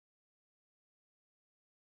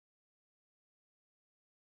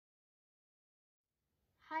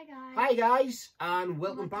Hi guys, and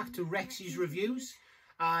welcome back to RexysReviews.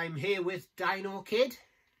 I'm here with Dino Kid,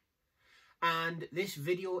 and this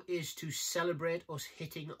video is to celebrate us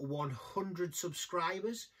hitting 100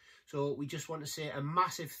 subscribers. So we just want to say a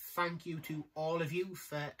massive thank you to all of you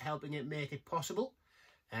for helping it make it possible.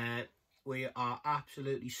 We are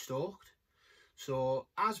absolutely stoked. So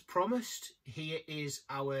as promised, here is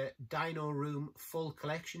our Dino Room full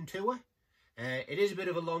collection tour. It is a bit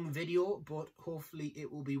of a long video, but hopefully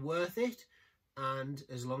it will be worth it. And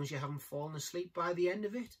as long as you haven't fallen asleep by the end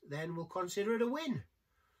of it, then we'll consider it a win.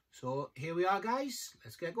 So here we are, guys.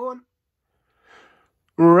 Let's get going.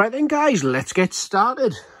 Right then, guys, let's get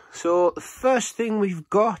started. So the first thing we've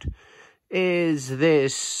got is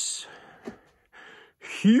this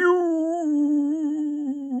huge,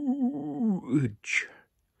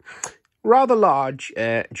 rather large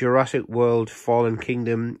Jurassic World Fallen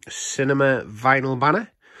Kingdom cinema vinyl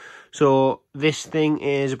banner. So this thing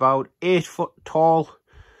is about 8 foot tall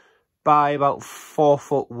by about 4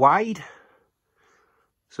 foot wide.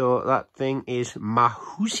 So that thing is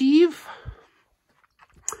massive.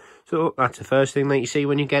 So that's the first thing that you see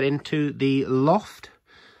when you get into the loft.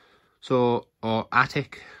 So, or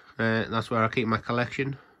attic. That's where I keep my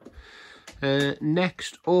collection.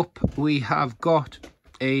 Next up, we have got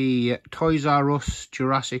a Toys R Us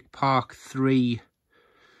Jurassic Park 3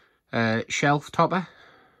 shelf topper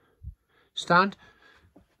stand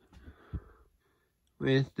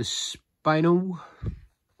with the Spino.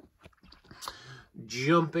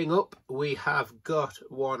 Jumping up, we have got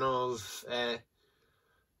one of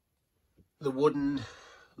the wooden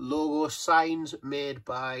logo signs made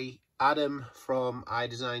by Adam from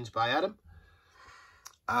iDesignbyAdam.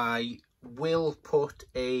 I will put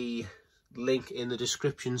a link in the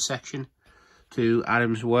description section to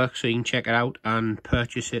Adam's work so you can check it out and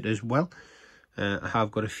purchase it as well. I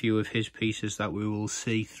have got a few of his pieces that we will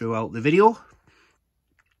see throughout the video.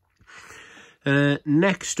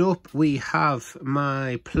 Next up, we have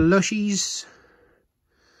my plushies.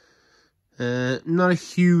 Not a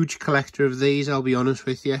huge collector of these, I'll be honest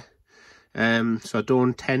with you. So I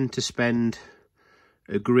don't tend to spend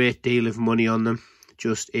a great deal of money on them,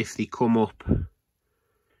 just if they come up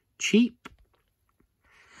cheap.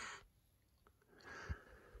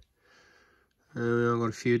 I've got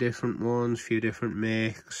a few different ones, a few different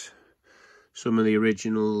makes. Some of the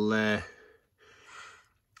original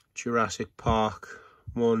Jurassic Park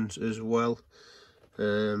ones as well.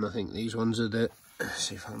 I think these ones are the, let's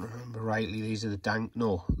see if I remember rightly, these are the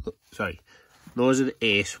those are the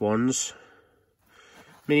Ace ones.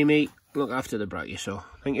 Mini-Me, look after the brat, so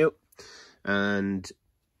thank you. And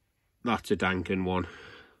that's a Dankin one.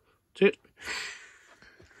 That's it.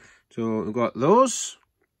 So we've got those.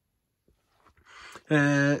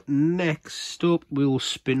 Next up, we'll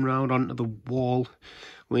spin round onto the wall.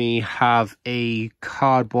 We have a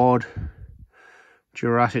cardboard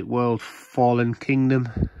Jurassic World Fallen Kingdom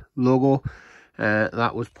logo.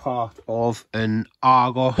 That was part of an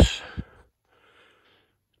Argos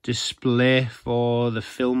display for the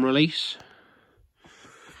film release.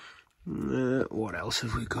 What else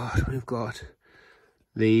have we got? We've got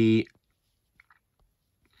the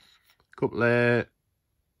couple of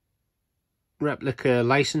replica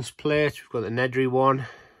license plates. We've got the Nedry one,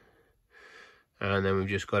 and then we've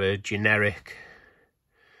just got a generic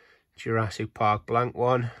Jurassic Park blank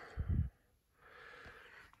one.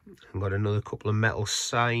 I've got another couple of metal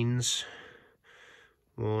signs.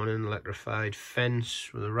 One an electrified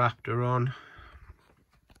fence with a raptor on.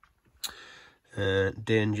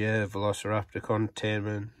 Danger, Velociraptor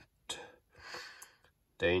containment.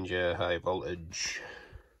 Danger, high voltage.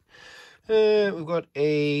 We've got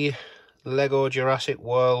a Lego Jurassic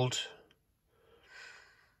World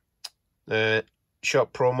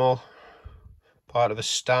shop promo, part of a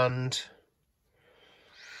stand.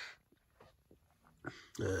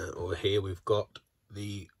 Over here we've got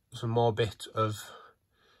some more bits of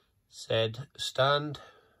said stand.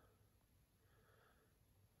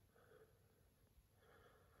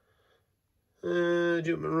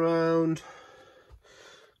 Jumping around,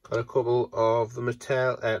 got a couple of the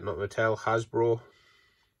Hasbro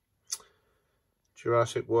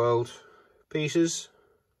Jurassic World pieces.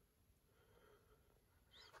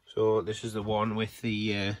 So this is the one with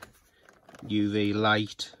the UV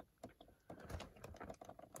light.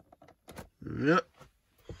 Yep.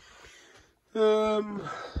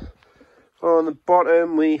 On the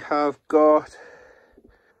bottom we have got a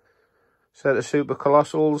set of Super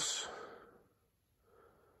Colossals.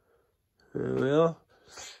 There we are.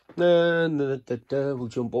 We'll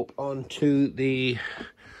jump up onto the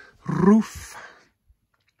roof.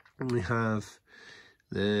 We have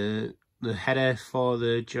the the header for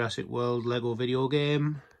the Jurassic World Lego video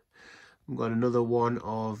game. We've got another one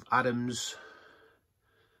of Adam's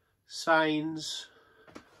signs.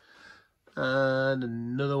 And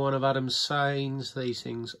another one of Adam's signs. These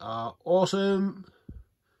things are awesome.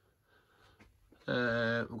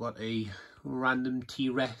 We've got a random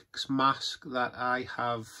T-Rex mask that I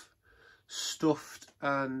have stuffed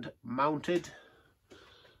and mounted.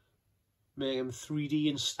 Make them 3D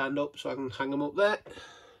and stand up so I can hang them up there.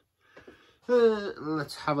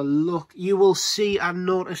 Let's have a look. You will see and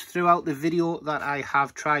notice throughout the video that I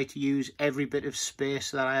have tried to use every bit of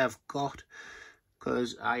space that I have got,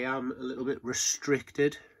 because I am a little bit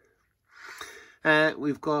restricted.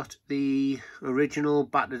 We've got the original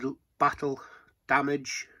battle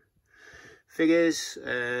damage figures.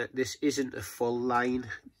 This isn't a full line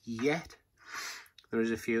yet. There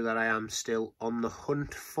is a few that I am still on the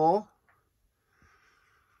hunt for.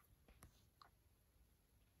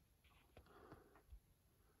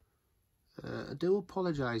 I do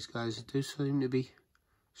apologise, guys. I do seem to be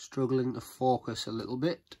struggling to focus a little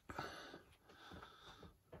bit.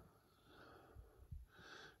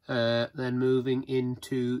 Then moving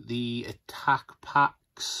into the attack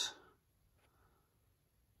packs.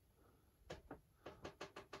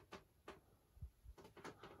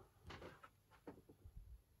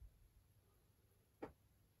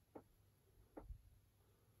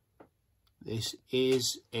 This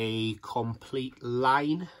is a complete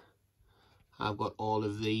line. I've got all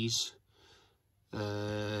of these.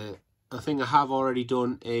 I think I have already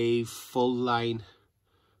done a full line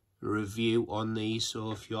review on these,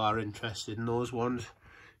 so if you are interested in those ones,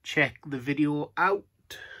 check the video out.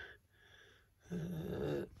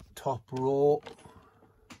 Top row.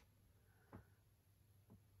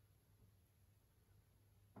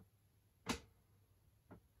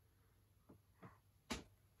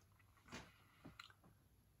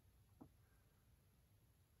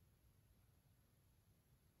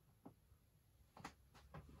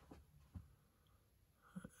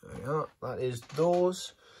 Yeah, that is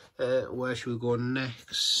those. Where should we go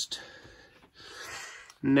next?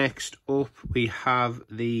 Next up we have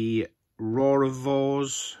the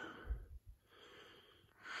Roarivores.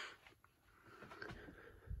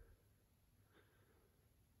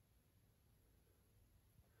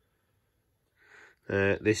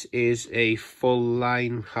 This is a full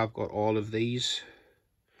line. I've got all of these.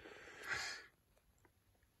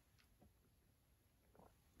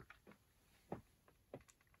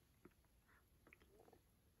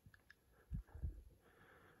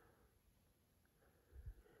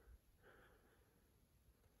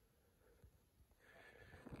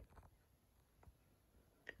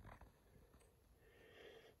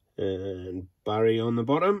 And Barry on the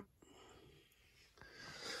bottom.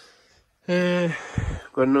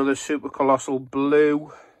 Got another Super Colossal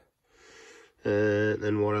Blue.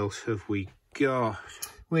 Then what else have we got?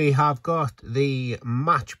 We have got the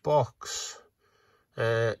Matchbox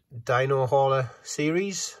Dino Hauler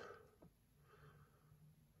series.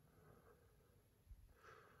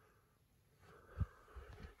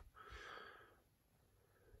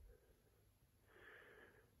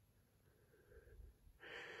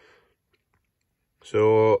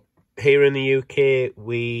 So here in the UK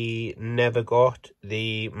we never got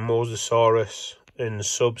the Mosasaurus in the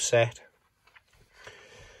subset.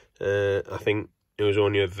 I think it was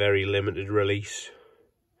only a very limited release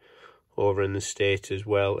over in the States as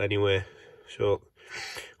well anyway. So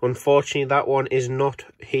unfortunately that one is not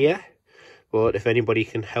here, but if anybody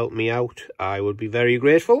can help me out I would be very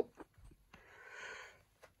grateful.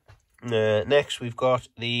 Next we've got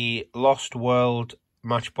the Lost World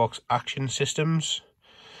Matchbox Action Systems.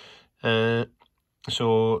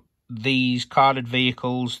 So these carded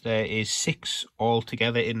vehicles, there is 6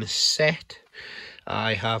 altogether in the set.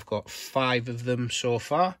 I have got 5 of them so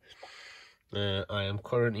far. I am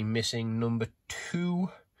currently missing number 2,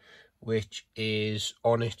 which is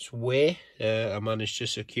on its way. I managed to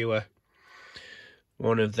secure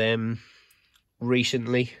one of them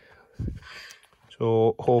recently,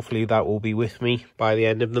 so hopefully that will be with me by the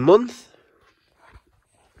end of the month.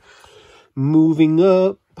 Moving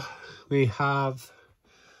up, we have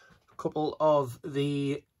a couple of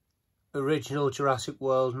the original Jurassic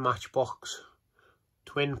World Matchbox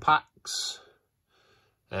twin packs.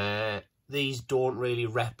 These don't really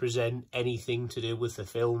represent anything to do with the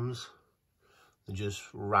films. They're just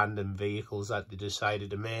random vehicles that they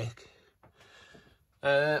decided to make.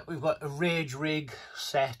 We've got a Rage Rig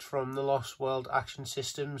set from the Lost World Action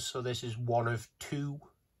Systems. So this is one of 2.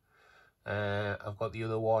 I've got the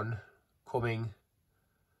other one coming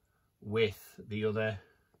with the other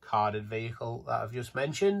carded vehicle that I've just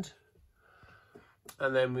mentioned.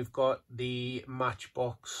 And then we've got the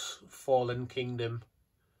Matchbox Fallen Kingdom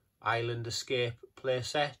Island Escape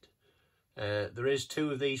playset. There is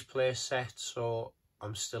 2 of these play sets, so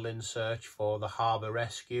I'm still in search for the Harbour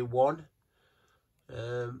Rescue one.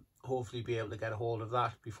 Hopefully be able to get a hold of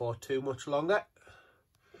that before too much longer.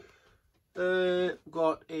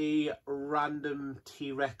 Got a random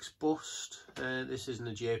T-Rex bust. This isn't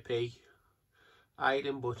a JP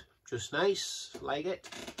item, but just nice, like it.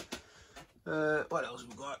 What else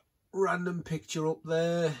we got? Random picture up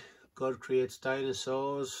there. God creates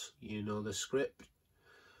dinosaurs, you know the script.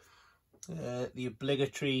 The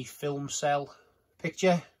obligatory film cell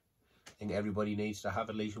picture. I think everybody needs to have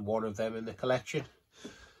at least one of them in the collection.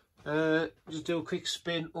 Just do a quick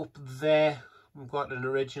spin up there. We've got an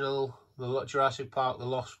original the Jurassic Park The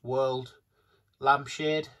Lost World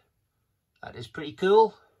lampshade. That is pretty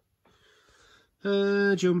cool.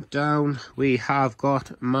 Jump down. We have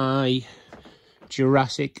got my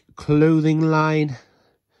Jurassic clothing line.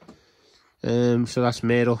 So that's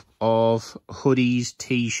made up of hoodies,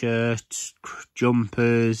 t-shirts,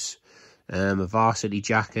 jumpers, a varsity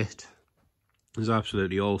jacket. There's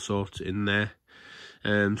absolutely all sorts in there.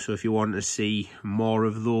 So if you want to see more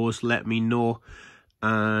of those, let me know,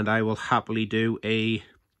 and I will happily do a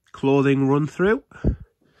clothing run through.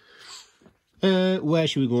 Where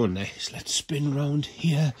should we go next? Let's spin round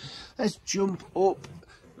here. Let's jump up,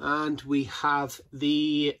 and we have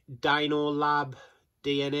the Dino Lab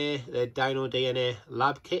DNA, the Dino DNA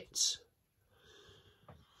lab kits.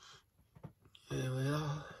 There we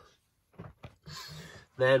are.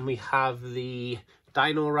 Then we have the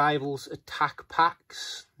Dino Rivals attack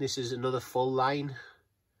packs. This is another full line.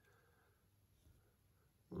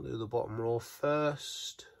 We'll do the bottom row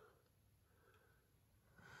first.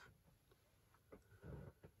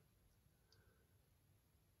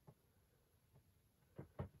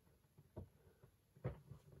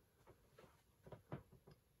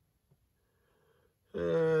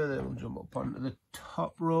 Then we'll jump up onto the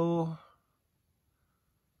top row.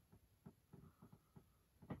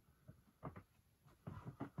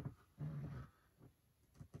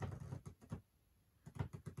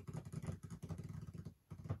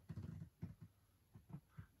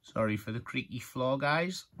 Sorry for the creaky floor,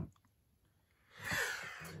 guys.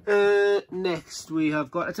 Next we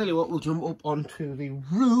have got, I tell you what, we'll jump up onto the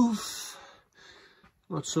roof.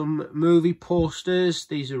 Got some movie posters.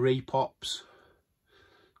 These are repops.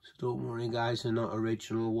 So don't worry, guys, they're not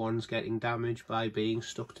original ones getting damaged by being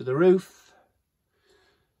stuck to the roof.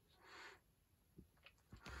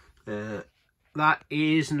 That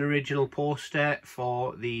is an original poster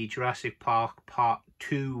for the Jurassic Park Part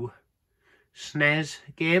 2 SNES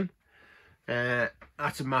game.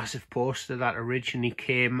 That's a massive poster that originally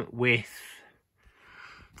came with,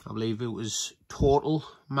 I believe it was Total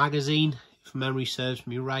magazine, if memory serves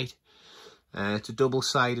me right. It's a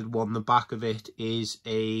double-sided one. The back of it is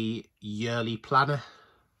a yearly planner.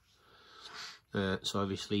 So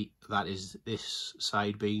obviously that is, this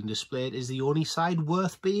side being displayed is the only side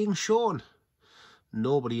worth being shown.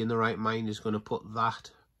 Nobody in the right mind is going to put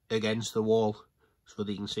that against the wall so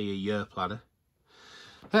that you can see a year planner.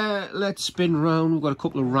 Let's spin round. We've got a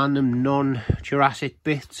couple of random non-Jurassic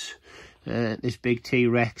bits. This big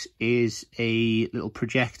T-Rex is a little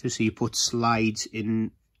projector, so you put slides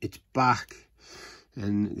in its back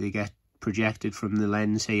and they get projected from the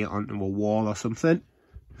lens here onto a wall or something.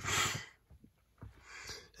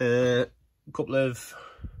 A couple of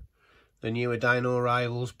the newer Dino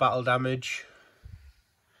Rivals Battle Damage.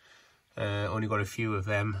 Only got a few of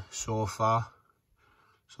them so far,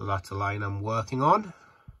 so that's a line I'm working on.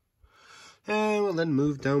 We'll then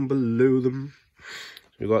move down below them.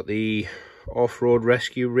 We've got the off-road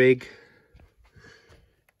rescue rig.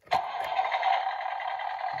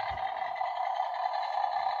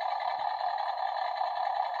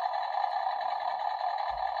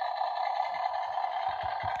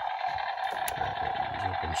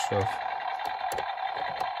 And stuff.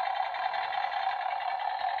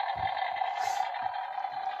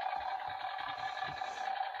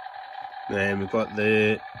 Then we've got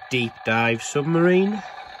the deep dive submarine.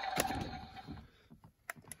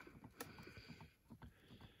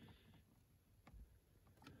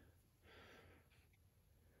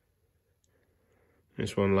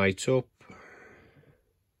 This one lights up.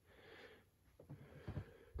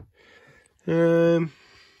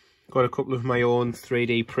 Got a couple of my own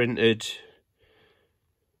 3D printed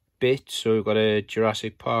bits. So we've got a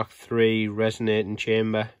Jurassic Park 3 resonating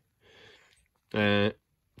chamber.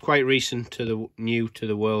 Quite recent to the new to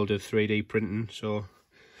the world of 3D printing, so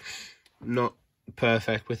not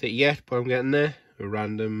perfect with it yet, but I'm getting there. A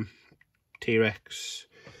random T-Rex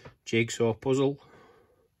jigsaw puzzle.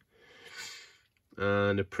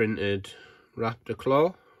 and a printed raptor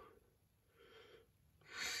claw.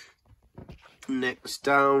 Next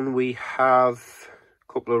down we have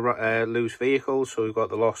a couple of loose vehicles. So we've got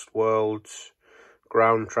the Lost Worlds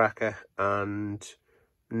ground tracker and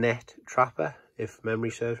net trapper, if memory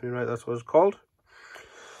serves me right, that's what it's called.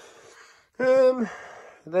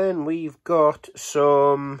 Then we've got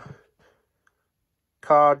some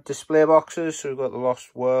card display boxes. So we've got the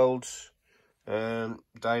Lost Worlds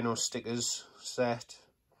Dino stickers set.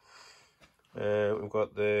 We've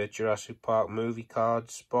got the Jurassic Park movie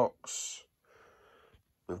cards box.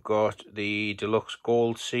 We've got the Deluxe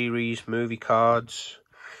Gold Series movie cards.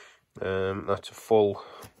 That's a full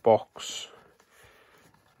box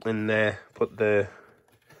in there, but the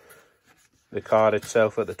card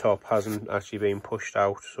itself at the top hasn't actually been pushed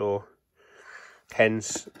out, so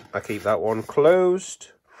hence I keep that one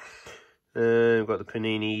closed. We've got the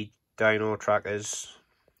Panini Dino Trackers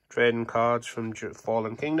trading cards from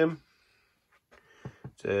Fallen Kingdom.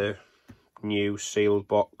 It's a new sealed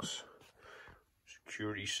box.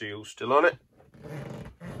 Security seal still on it.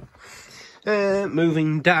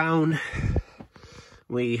 Moving down,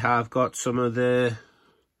 we have got some of the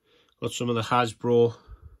Hasbro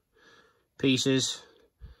pieces.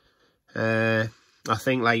 I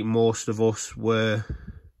think, like most of us, we're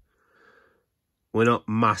not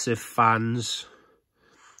massive fans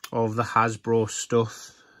of the Hasbro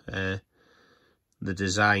stuff. The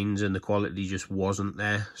designs and the quality just wasn't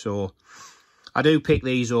there, so I do pick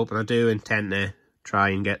these up, and I do intend to try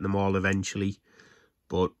and get them all eventually,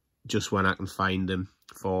 but just when I can find them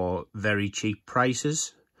for very cheap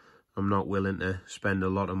prices. I'm not willing to spend a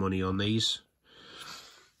lot of money on these.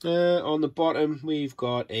 On the bottom, we've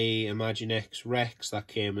got a Imaginext Rex that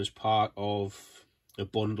came as part of a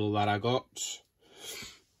bundle that I got.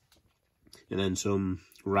 And then some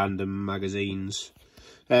random magazines.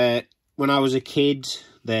 When I was a kid,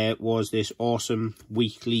 there was this awesome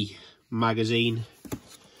weekly magazine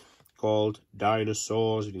called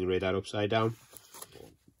Dinosaurs. You can read that upside down.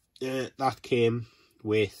 That came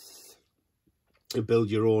with a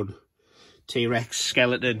build your own T-Rex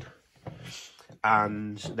skeleton,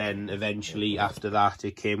 and then eventually after that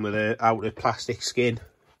it came with a outer plastic skin,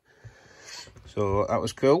 so that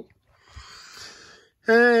was cool.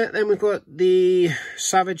 Then we've got the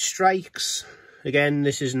Savage Strikes. Again,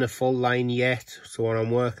 this isn't a full line yet, it's the one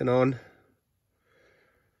I'm working on.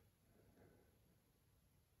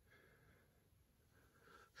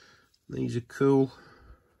 These are cool.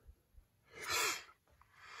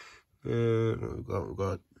 We've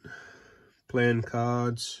got playing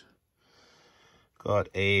cards. Got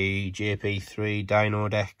a JP3 Dino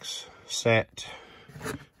Dex set,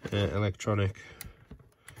 electronic.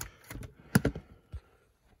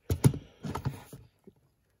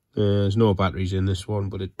 There's no batteries in this one,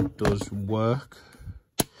 but it does work.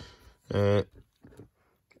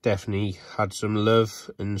 Definitely had some love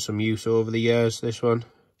and some use over the years, this one.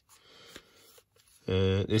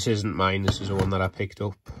 This isn't mine, this is the one that I picked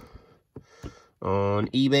up on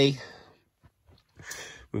eBay.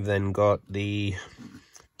 We've then got the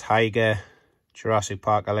Tiger Jurassic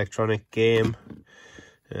Park electronic game.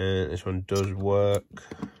 This one does work.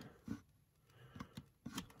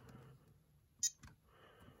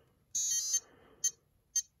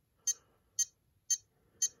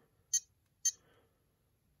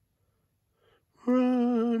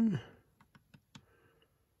 Run.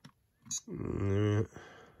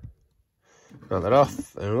 Got that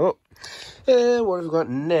off. There we go. What have we got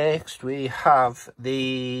next? We have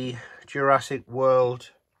the Jurassic World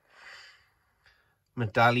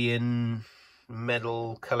medallion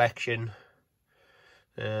medal collection.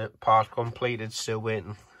 Part completed, still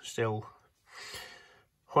waiting, still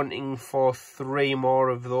hunting for 3 more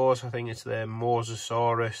of those. I think it's the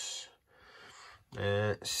Mosasaurus,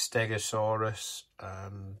 Stegosaurus,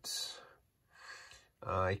 and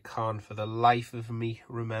I can't for the life of me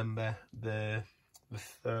remember the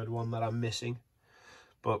third one that I'm missing.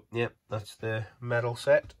 But yep, that's the medal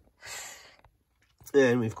set.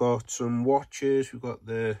 Then we've got some watches. We've got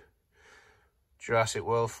the Jurassic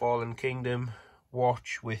World Fallen Kingdom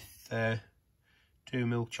watch with 2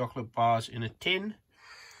 milk chocolate bars in a tin.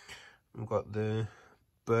 We've got the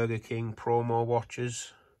Burger King promo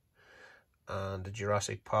watches and the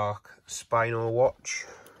Jurassic Park Spino watch.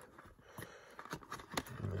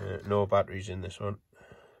 No batteries in this one.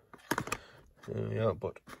 There we are,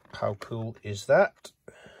 but how cool is that?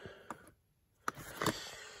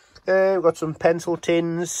 We've got some pencil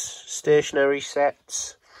tins, stationery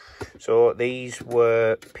sets. So these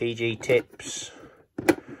were PG Tips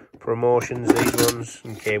promotions, these ones,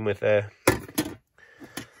 and came with a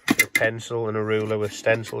pencil and a ruler with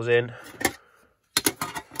stencils in.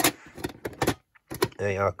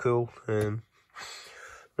 They are cool.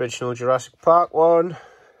 Original Jurassic Park one.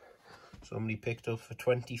 Somebody picked up for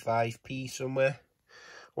 25p somewhere.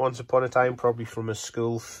 Once upon a time, probably from a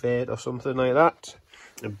school fair or something like that.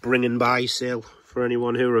 A bring and buy sale for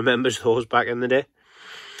anyone who remembers those back in the day.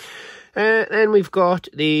 Then we've got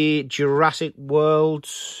the Jurassic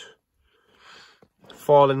World's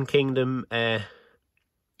Fallen Kingdom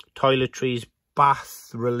toiletries, bath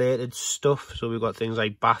related stuff. So we've got things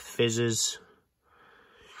like bath fizzes,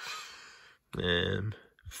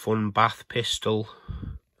 fun bath pistol,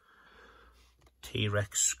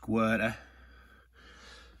 T-Rex squirter,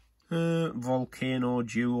 volcano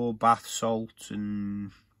duo bath salt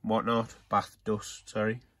and whatnot, bath dust,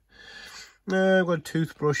 sorry. I've got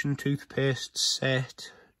toothbrush and toothpaste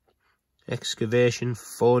set, excavation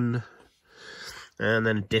fun, and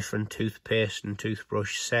then a different toothpaste and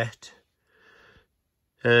toothbrush set.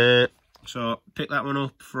 So pick that one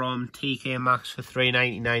up from TK Maxx for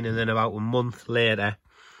 £3.99, and then about a month later,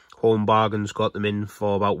 Home Bargains got them in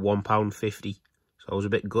for about £1.50. So I was a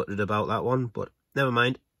bit gutted about that one, but never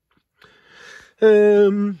mind.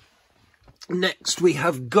 Next we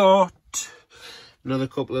have got another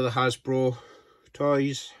couple of the Hasbro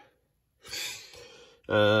toys.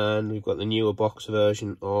 And we've got the newer box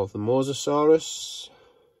version of the Mosasaurus.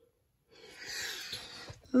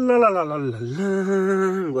 La la la la la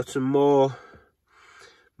la. We've got some more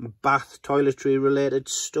bath toiletry related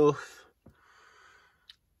stuff.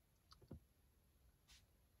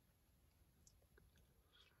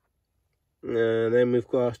 And then we've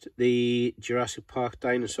got the Jurassic Park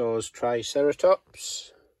dinosaurs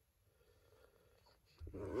Triceratops.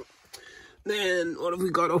 Then what have we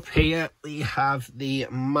got up here? We have the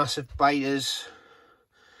massive biters.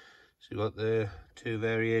 So we've got the two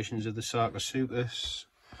variations of the Sarcosuchus,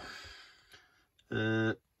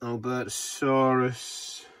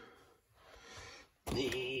 Albertosaurus,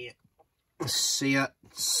 the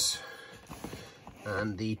Seats,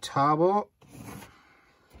 and the Tabo.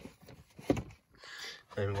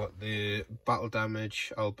 And we've got the battle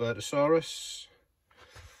damage Albertosaurus.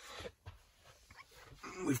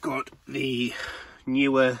 We've got the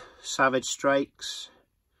newer Savage Strikes.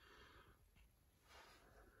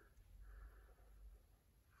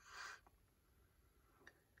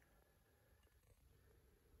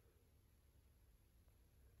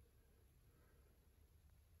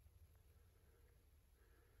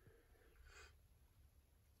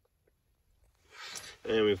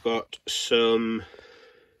 And we've got some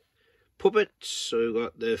puppets. So we've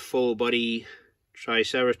got the full body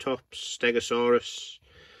Triceratops, Stegosaurus,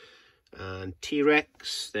 and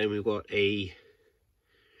T-Rex. Then we've got a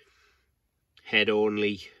head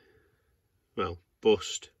only, well,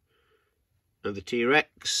 bust of the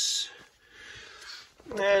T-Rex.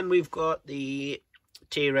 Then we've got the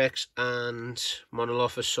T-Rex and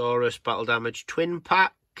Monolophosaurus battle damage twin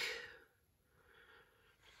pack.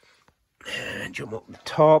 And jump up the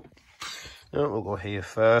top. No, we'll go here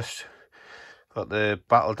first. Got the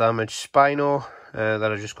battle damage Spino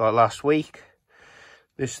that I just got last week.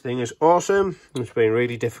 This thing is awesome. It's been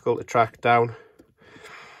really difficult to track down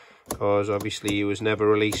because obviously it was never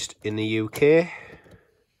released in the UK.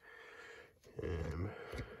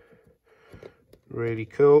 Really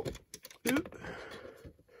cool.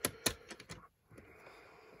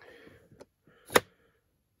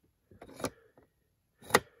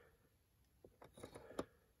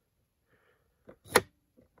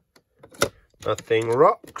 That thing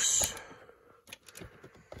rocks.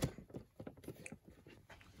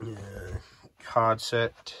 Card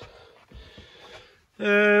set.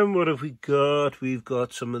 What have we got? We've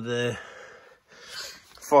got some of the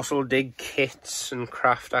fossil dig kits and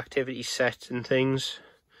craft activity sets and things.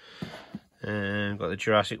 Got the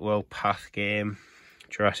Jurassic World Path game,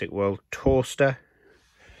 Jurassic World Toaster,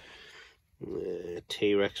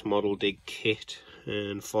 T-Rex model dig kit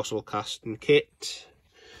and fossil casting kit.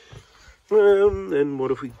 Then what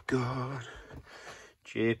have we got?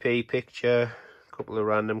 JP picture, a couple of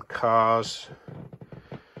random cars,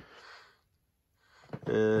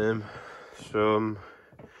 some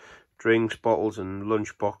drinks bottles and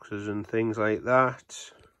lunch boxes and things like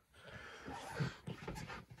that.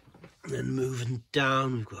 Then moving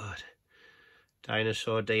down, we've got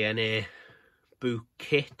dinosaur DNA boot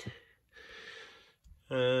kit,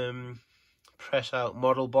 press out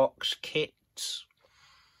model box kits,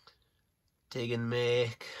 dig and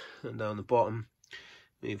make, and down the bottom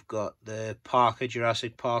we've got the Parker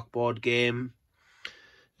Jurassic Park board game,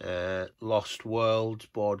 Lost Worlds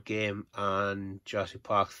board game, and Jurassic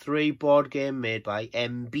Park 3 board game made by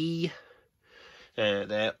MB.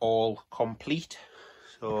 They're all complete,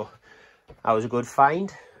 so that was a good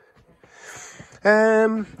find.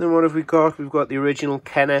 Then what have we got? We've got the original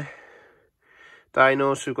Kenner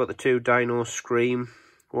dinos. So we've got the 2 Dino Scream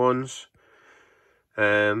ones.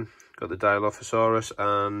 Got the Dilophosaurus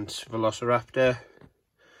and Velociraptor.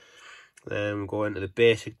 Then we'll go into the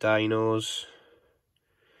basic dinos.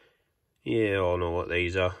 Yeah, you all know what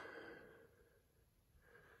these are.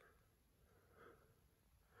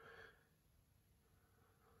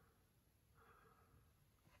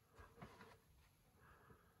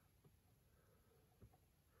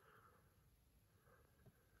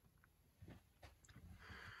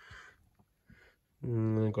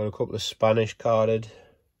 I've got a couple of Spanish carded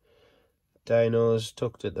dinos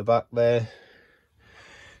tucked at the back there.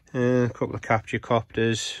 A couple of capture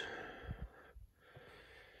copters.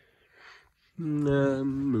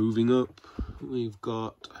 Moving up, we've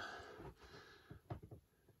got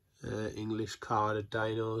English carded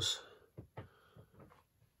dinos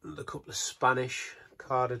and a couple of Spanish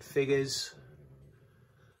carded figures.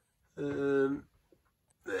 Then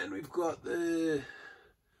we've got the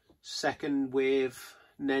second wave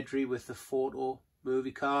Nedry with the photo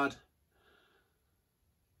movie card.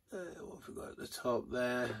 What have we got at the top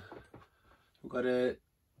there? We've got a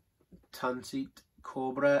Tansit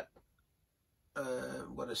Cobra.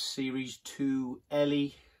 We've got a Series 2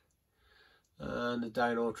 Ellie. And the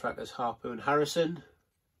Dino Trackers Harpoon Harrison.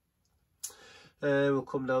 We'll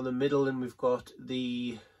come down the middle and we've got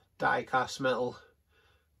the die-cast metal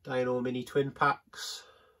Dino Mini Twin Packs.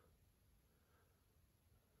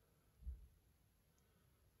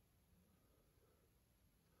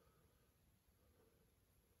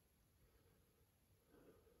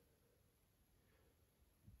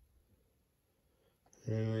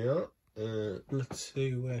 There we are. Let's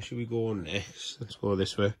see, where should we go next? Let's go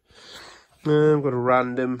this way. I've got a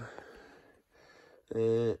random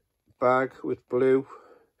bag with blue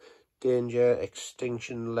danger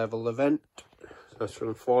extinction level event. So that's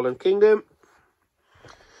from Fallen Kingdom.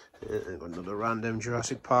 I've got another random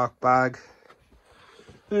Jurassic Park bag.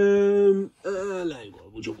 We'll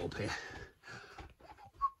jump up here.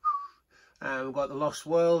 We've got the Lost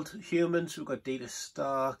World humans. We've got Dita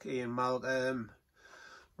Stark, Ian Malcolm,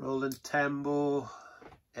 Roland Tembo,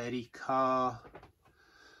 Eddie Carr,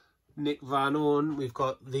 Nick Van Owen. We've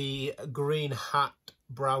got the green hat,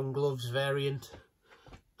 brown gloves variant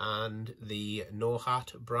and the no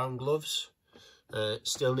hat, brown gloves.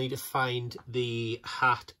 Still need to find the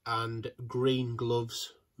hat and green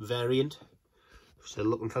gloves variant. Still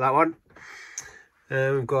looking for that one.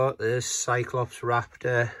 We've got the Cyclops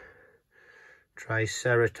Raptor,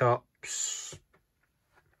 Triceratops,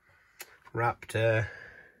 Raptor,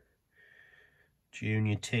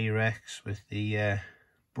 Junior T-Rex with the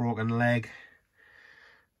broken leg,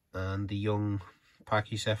 and the young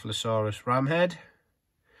Pachycephalosaurus Ramhead.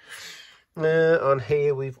 On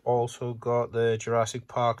here we've also got the Jurassic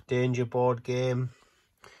Park Danger board game.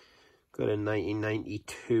 Got a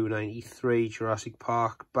 1992-93 Jurassic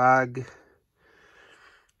Park bag.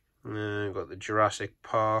 Got the Jurassic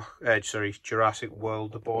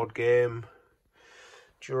World the board game.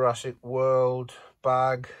 Jurassic World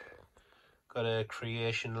bag. Got a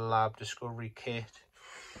Creation Lab Discovery kit.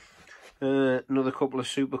 Another couple of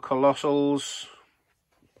Super Colossals.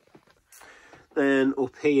 Then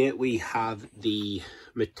up here we have the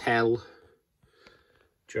Mattel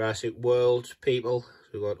Jurassic World people.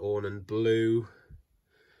 So we've got Owen and Blue,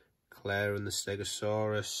 Claire and the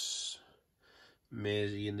Stegosaurus,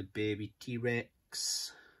 Maisie and the baby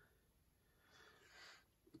T-Rex,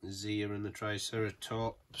 Zia and the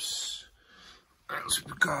Triceratops. What else have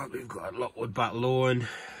we got? We've got Lockwood Battle Owen,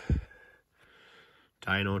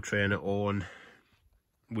 Dino Trainer Owen,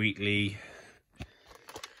 Wheatley,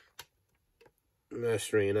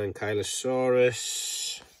 Mercenary and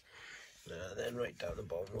Ankylosaurus. Then right down the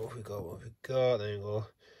bottom, what have we got? There you go.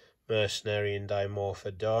 Mercenary and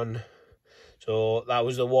Dimorphodon. So that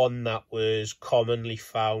was the one that was commonly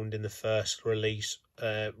found in the first release,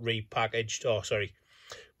 packaged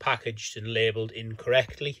and labelled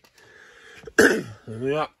incorrectly.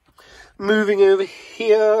 Yeah. Moving over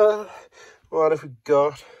here, what have we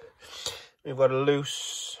got? We've got a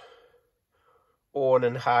loose Owen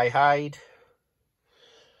and High Hide.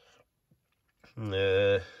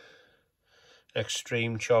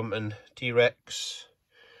 Extreme Chomping T-Rex,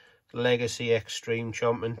 Legacy Extreme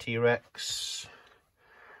Chomping T-Rex.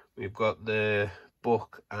 We've got the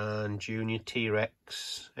Buck and Junior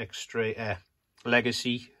T-Rex Extra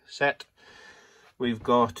Legacy set. We've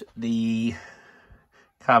got the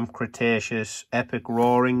Camp Cretaceous Epic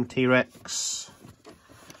Roaring T-Rex.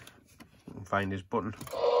 Find his button.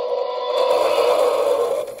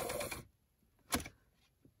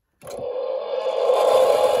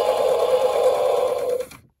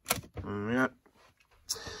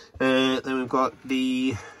 got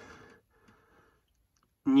the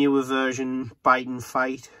newer version Bite and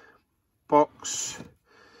Fight box.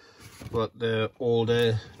 Got the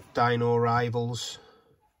older Dino Rivals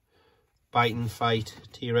Bite and Fight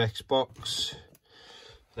T-Rex box.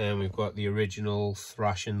 Then we've got the original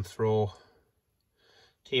Thrash and Throw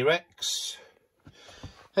T-Rex.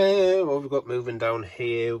 What we've got moving down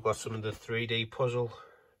here, we've got some of the 3D puzzle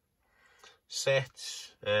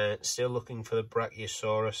sets. Still looking for the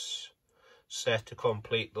Brachiosaurus set to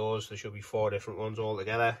complete those. There should be 4 different ones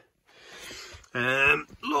altogether.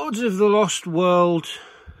 Loads of the Lost World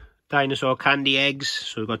dinosaur candy eggs.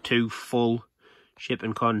 So we've got 2 full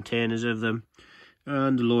shipping containers of them,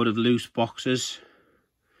 and a load of loose boxes.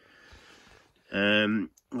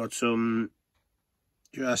 Got some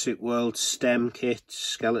Jurassic World stem kits,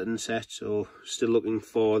 skeleton sets. So still looking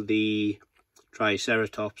for the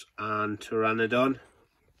Triceratops and Pteranodon.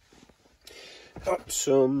 Got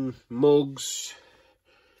some mugs,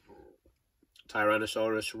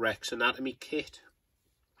 Tyrannosaurus Rex anatomy kit.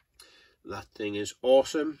 That thing is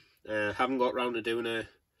awesome. Haven't got round to doing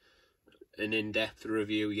an in-depth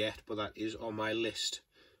review yet, but that is on my list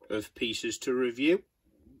of pieces to review.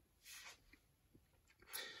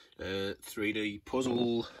 3D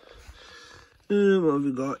puzzle. What have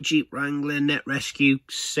we got? Jeep Wrangler Net Rescue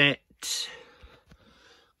set.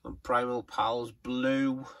 Primal Pals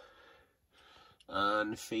Blue.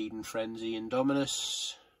 And Feed and Frenzy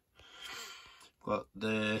Indominus. Got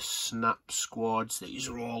the Snap Squads. These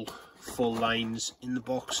are all full lines in the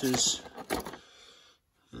boxes.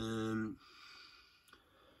 And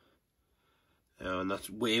that's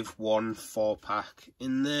with 1 4-pack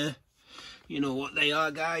in there. You know what they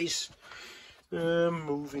are, guys.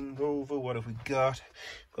 Moving over, what have we got?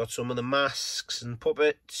 Got some of the masks and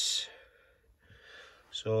puppets.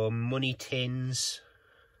 Some money tins.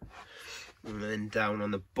 And then down on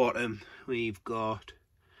the bottom we've got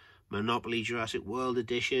Monopoly Jurassic World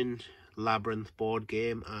Edition, Labyrinth board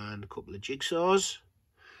game, and a couple of jigsaws.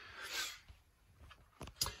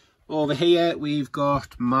 Over here we've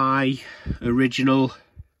got my original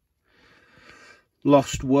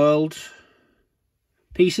Lost World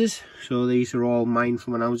pieces. So these are all mine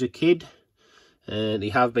from when I was a kid. They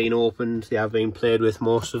have been opened, they have been played with,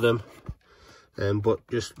 most of them, but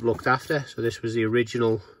just looked after. So this was the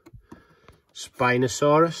original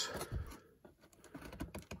Spinosaurus.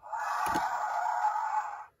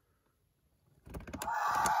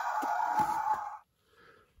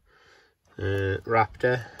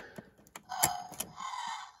 Raptor.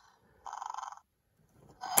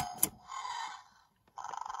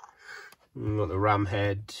 We've got the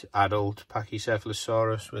Ramhead adult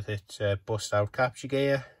Pachycephalosaurus with its bust out capture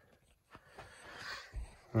gear.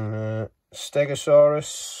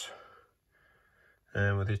 Stegosaurus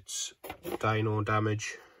with its dino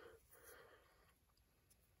damage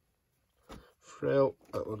frill.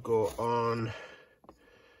 That would go on.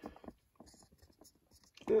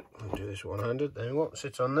 I'll do this one-handed. There we go,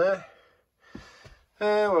 sits on there.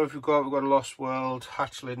 What have we got? We've got a Lost World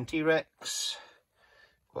Hatchlin T-Rex.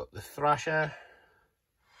 Got the Thrasher.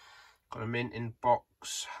 Got a mint in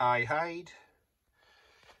box High Hide.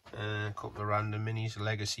 A couple of random minis,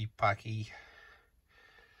 Legacy Packy.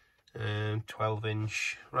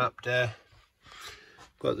 12-inch Raptor.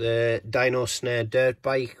 Got the Dino Snare dirt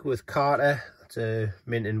bike with Carter. That's a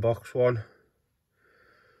mint in box one.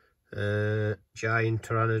 Giant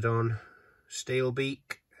Pteranodon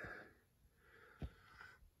Steelbeak.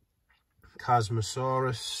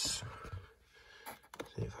 Chasmosaurus.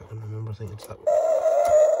 See if I can remember, I think it's that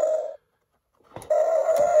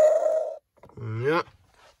one. Yeah.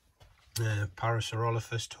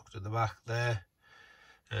 Parasaurolophus tucked at the back there.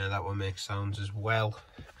 That one makes sounds as well.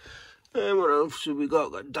 What else have we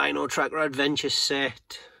got? Got Dino Tracker Adventure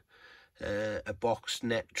set, a boxed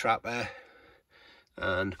net trapper,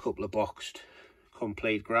 and a couple of boxed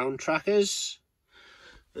complete ground trackers.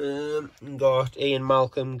 Got Ian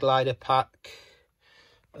Malcolm glider pack,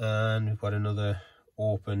 and we've got another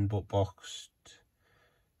open but boxed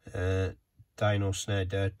Dino Snare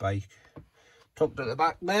dirt bike tucked at the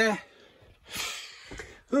back there.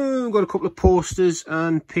 We've got a couple of posters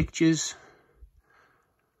and pictures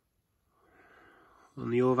on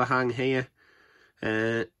the overhang here.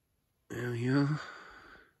 There we are.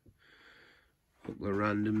 A couple of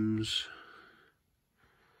randoms.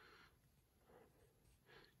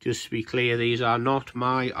 Just to be clear, these are not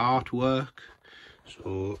my artwork,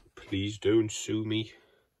 so please don't sue me.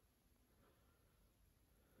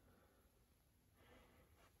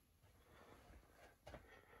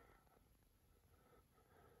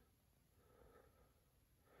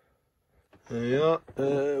 There we are.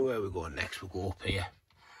 Where are we going next? We'll go up here.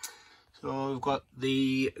 So we've got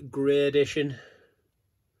the grey edition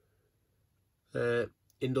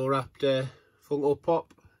Indoraptor Funko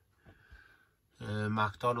Pop,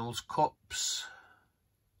 McDonald's cups,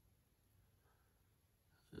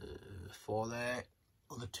 4 there,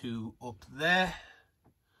 other 2 up there.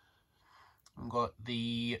 We've got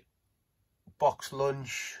the box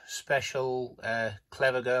lunch special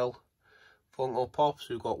Clever Girl Funko Pops.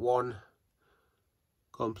 We've got 1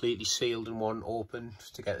 completely sealed and 1 open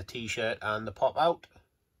to get the t-shirt and the pop out.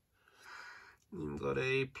 We've got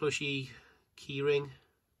a plushie keyring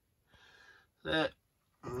there.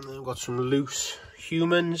 And then we've got some loose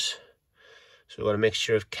humans. So we've got a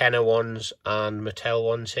mixture of Kenner ones and Mattel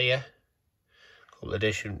ones here. A couple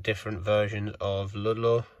of different versions of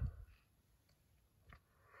Ludlow.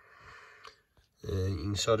 You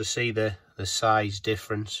can sort of see the size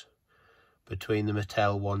difference between the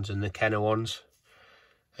Mattel ones and the Kenner ones.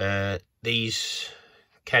 These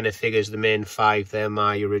Kenner figures, the main 5, they're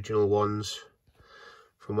my original ones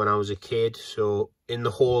from when I was a kid. So in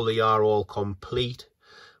the whole they are all complete,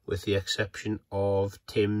 with the exception of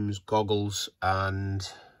Tim's goggles and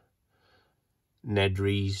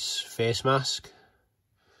Nedry's face mask.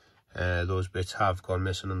 Those bits have gone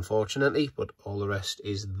missing, unfortunately, but all the rest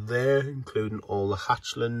is there, including all the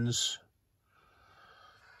hatchlands.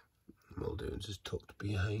 Muldoon's is tucked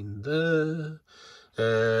behind there.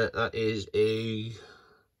 That is a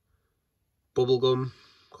bubblegum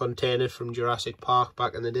container from Jurassic Park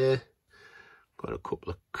back in the day. Got a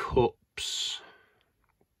couple of cups.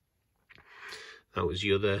 That was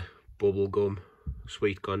the other bubblegum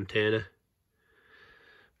sweet container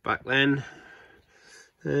back then.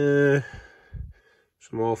 Some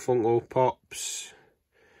more Funko Pops.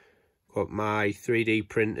 Got my 3D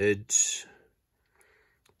printed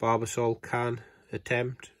Barbasol can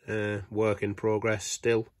attempt, work in progress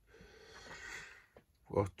still.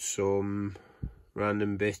 Got some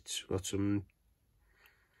random bits. Got some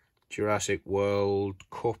Jurassic World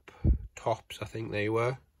Cup tops, I think they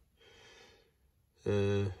were.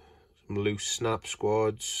 Some loose Snap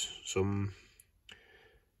Squads, some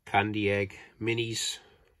Candy Egg minis,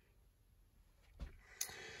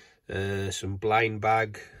 some blind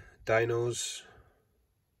bag dinos,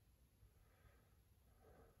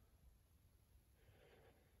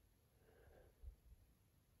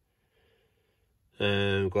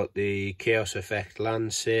 we've got the Chaos Effect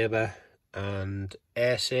Land Saber and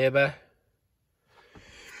Air Saber.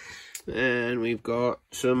 And we've got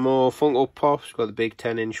some more Funko Pops. We've got the big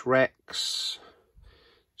 10-inch Rex.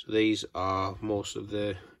 So these are most of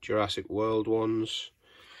the Jurassic World ones.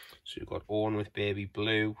 So we've got Owen with Baby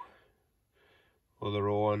Blue, other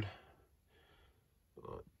Owen,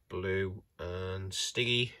 Blue and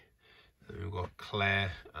Stiggy. Then we've got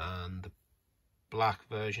Claire and the black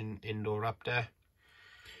version Indoraptor.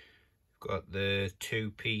 We've got the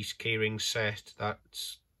 2-piece keyring set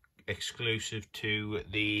that's exclusive to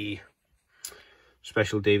the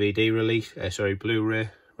special DVD release,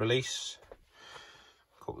 Blu-ray release.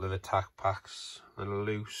 A couple of attack packs that are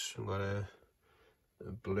loose. We've got a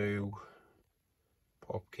blue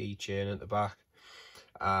pop keychain at the back.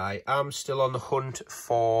 I am still on the hunt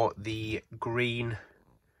for the green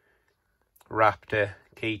Raptor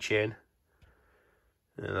keychain,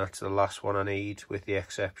 and that's the last one I need, with the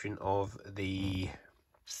exception of the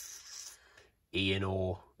Ian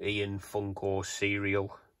Funko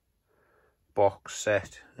cereal box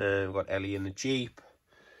set. We've got Ellie in the Jeep,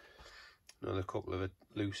 another couple of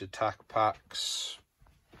loose attack packs.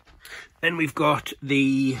 Then we've got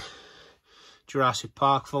the Jurassic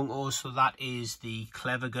Park Funkos, so that is the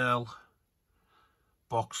Clever Girl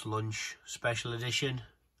Box Lunch Special Edition.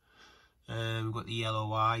 We've got the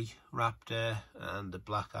Yellow Eye Raptor and the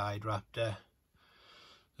Black Eyed Raptor.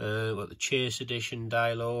 We've got the Chase Edition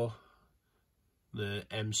Dilo, the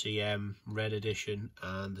MCM Red Edition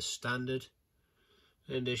and the Standard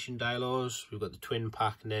Edition Dilos. We've got the Twin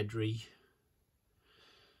Pack Nedry,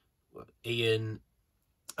 Ian,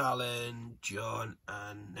 Alan, John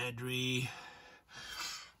and Nedry.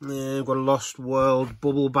 We've got a Lost World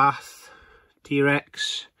Bubble Bath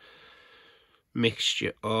T-Rex,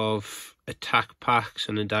 mixture of attack packs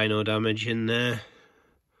and a dino damage in there.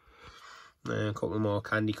 A couple more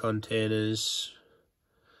candy containers,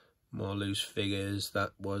 more loose figures.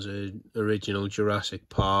 That was an original Jurassic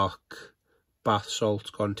Park bath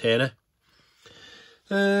salt container.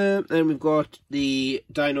 Then we've got the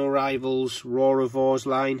Dino Rivals Roaravores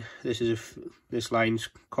line. This line's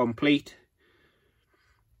complete.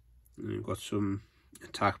 And we've got some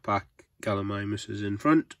attack pack Gallimimuses in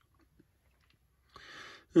front.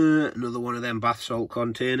 Another one of them bath salt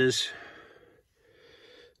containers.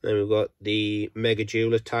 Then we've got the Mega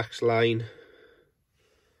Jewel Attacks line.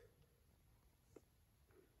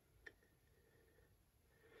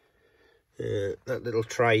 That little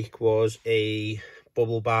trike was a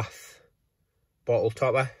bubble bath bottle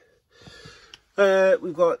topper.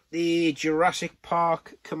 We've got the Jurassic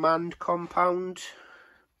Park Command Compound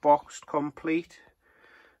boxed complete.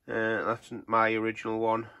 That's my original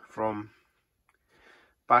one from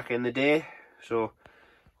back in the day. So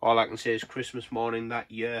all I can say is Christmas morning that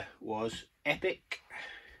year was epic.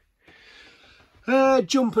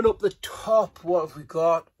 Jumping up the top, what have we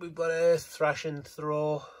got? We've got a Thrash and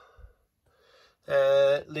Throw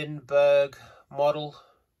Lindbergh model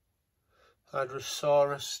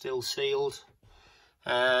Hadrosaurus, still sealed.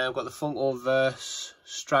 I've got the Funkoverse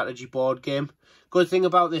strategy board game. Good thing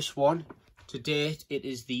about this one, to date, it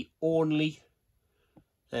is the only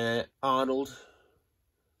Arnold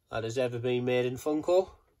that has ever been made in Funko.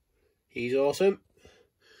 He's awesome.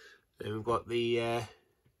 Then we've got the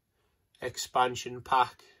expansion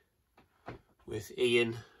pack with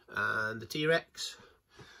Ian and the T-Rex.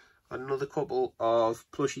 Another couple of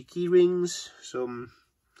plushie key rings, some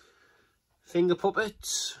finger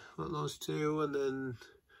puppets, got those two, and then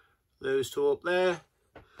those two up there.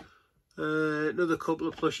 Another couple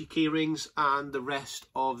of plushie key rings and the rest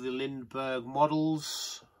of the Lindbergh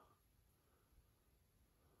models.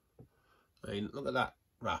 I mean, look at that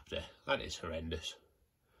raptor, that is horrendous.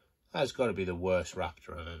 That's got to be the worst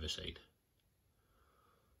raptor I've ever seen.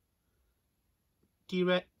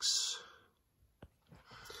 T-Rex.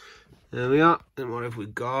 There we are. And what have we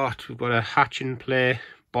got? We've got a Hatch and Play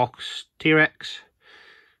box T-Rex.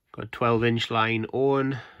 Got a 12-inch line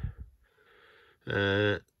Owen.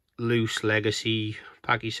 Loose Legacy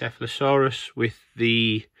Pachycephalosaurus with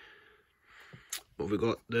the... what have we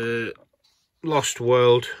got? The Lost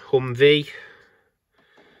World Humvee.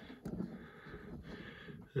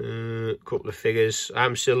 A couple of figures.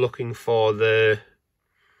 I'm still looking for the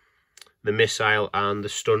missile and the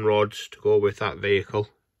stun rods to go with that vehicle.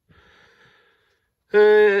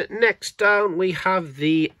 Next down we have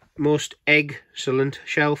the most excellent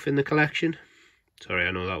shelf in the collection. Sorry,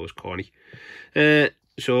 I know that was corny.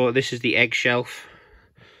 So this is the egg shelf.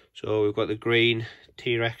 So we've got the green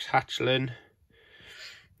T-Rex hatchling.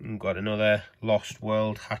 We've got another Lost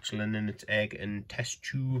World hatchling in its egg and test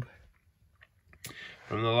tube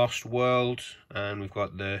from the Lost World. And we've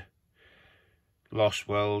got the Lost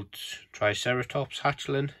World Triceratops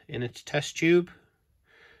hatchling in its test tube.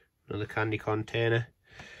 Another candy container.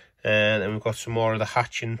 And then we've got some more of the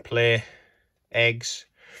Hatch and Play eggs.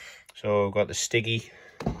 So we've got the Stiggy.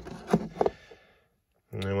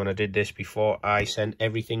 And when I did this before, I sent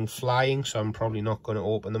everything flying, so I'm probably not going to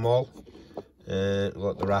open them all. We've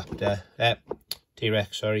got the Raptor,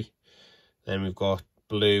 T-Rex, sorry. Then we've got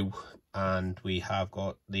Blue, and we have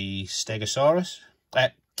got the Stegosaurus,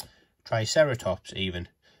 Triceratops even.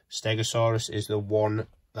 Stegosaurus is the one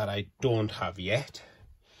that I don't have yet.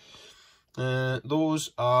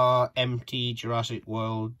 Those are empty Jurassic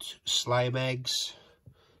World slime eggs.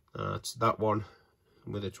 That's that one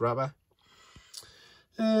with its wrapper.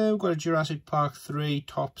 We've got a Jurassic Park 3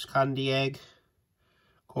 Tops candy egg.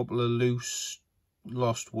 A couple of loose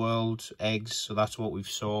Lost World eggs. So that's what we've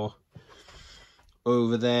saw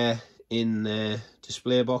over there in the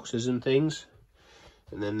display boxes and things.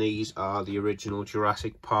 And then these are the original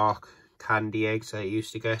Jurassic Park candy eggs I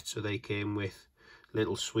used to get. So they came with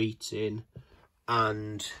little sweets in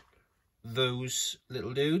and those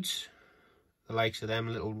little dudes, the likes of them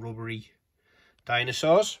little rubbery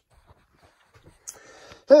dinosaurs.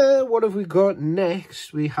 What have we got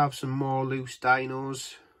next? We have some more loose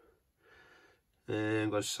dinos. We've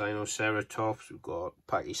got Sinoceratops, we've got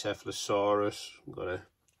Pachycephalosaurus, we've got a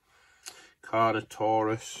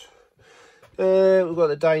Carnotaurus. We've got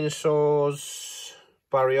the dinosaurs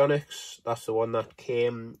Baryonyx, that's the one that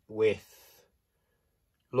came with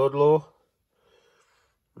Ludlow.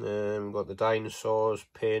 We've got the dinosaurs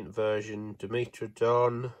paint version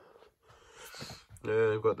Dimetrodon.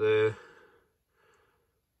 We've got the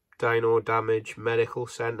Dino Damage Medical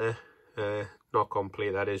Centre. Not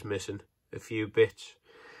complete, that is missing a few bits.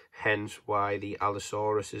 Hence why the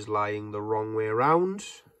Allosaurus is lying the wrong way around.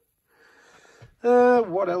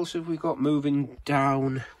 What else have we got moving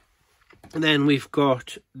down? And then we've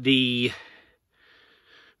got the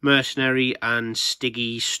Mercenary and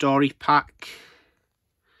Stiggy Story Pack.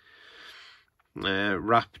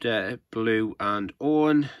 Raptor, Blue and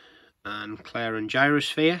Owen, and Claire and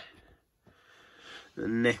Gyrosphere.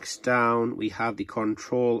 And next down we have the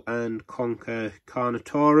Control and Conquer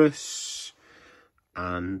Carnotaurus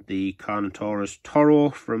and the Carnotaurus Toro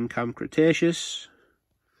from Camp Cretaceous.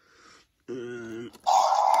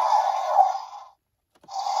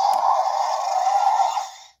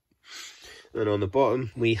 And on the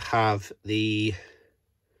bottom we have the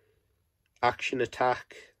Action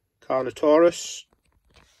Attack Carnotaurus,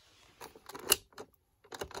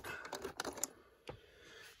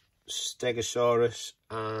 Stegosaurus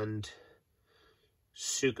and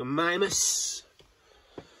Suchomimus.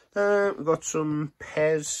 We've got some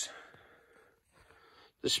Pez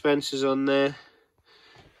dispensers on there.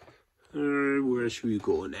 Where should we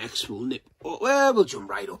go next? We'll jump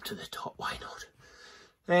right up to the top, why not?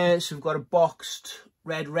 So we've got a boxed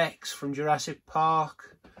Red Rex from Jurassic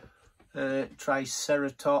Park,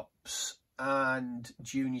 Triceratops and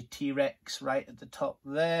Junior T-Rex right at the top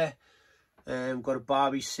there. We've got a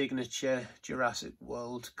Barbie signature Jurassic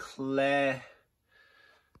World Claire,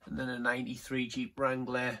 and then a 93 Jeep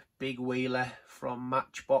Wrangler Big Wheeler from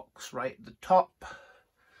Matchbox right at the top.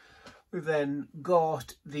 We've then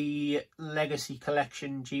got the Legacy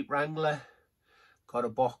Collection Jeep Wrangler, got a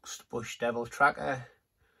boxed Bush Devil Tracker,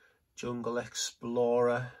 Jungle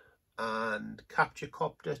Explorer and Capture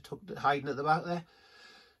Copter hiding at the back there.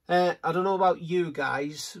 I don't know about you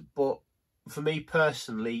guys, but for me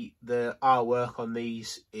personally, the artwork on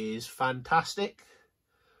these is fantastic.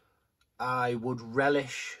 I would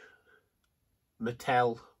relish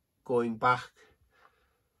Mattel going back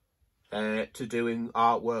to doing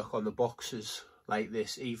artwork on the boxes like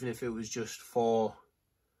this, even if it was just for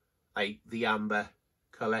like the Amber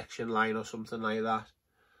collection line or something like that.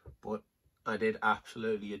 But I did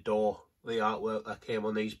absolutely adore the artwork that came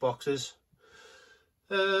on these boxes.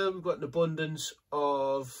 We've got an abundance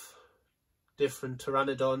of different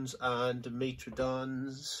Pteranodons and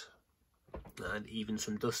Dimetrodons, and even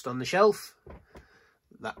some dust on the shelf.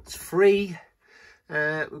 That's free.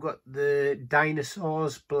 We've got the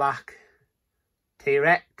Dinosaurs Black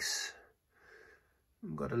T-Rex.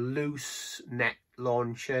 We've got a loose net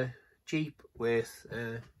launcher Jeep with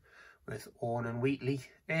Orn and Wheatley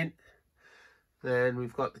in. Then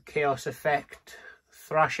we've got the Chaos Effect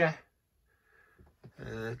Thrasher,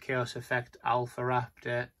 Chaos Effect Alpha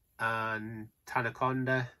Raptor and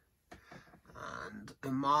Tanaconda, and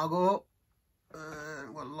Imago.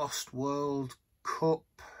 We've got Lost World Cup.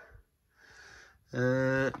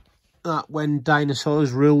 That When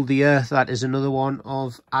Dinosaurs Ruled the Earth, that is another one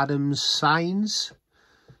of Adam's signs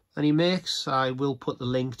that he makes. I will put the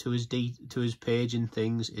link to his page and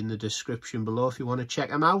things in the description below if you want to check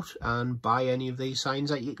him out and buy any of these signs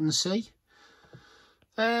that you can see.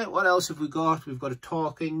 What else have we got? We've got a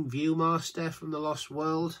talking Viewmaster from the Lost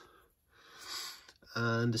World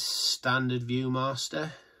and a standard Viewmaster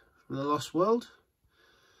from the Lost World.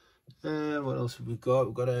 What else have we got?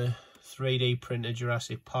 We've got a 3D printed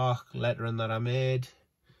Jurassic Park lettering that I made.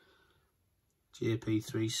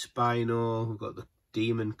 JP3 Spino. We've got the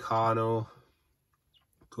Demon Carno.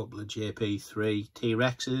 A couple of JP3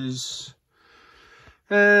 T-Rexes.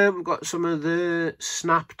 We've got some of the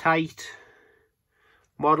Snap Tight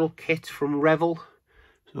model kits from Revel.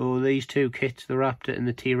 So these two kits, the Raptor and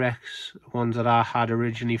the T-Rex, ones that I had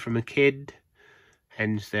originally from a kid,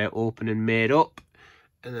 hence they're open and made up.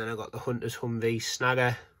 And then I got the Hunter's Humvee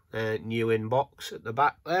Snagger, new in box at the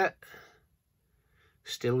back there,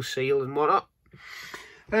 still sealed and whatnot.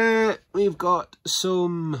 We've got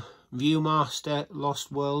some Viewmaster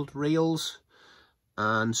Lost World reels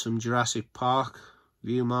and some Jurassic Park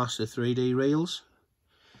Viewmaster 3D reels.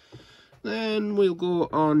 Then we'll go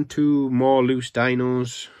on to more loose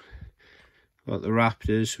dinos. Got the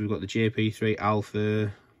Raptors, we've got the JP3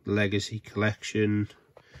 Alpha, Legacy Collection,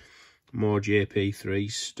 more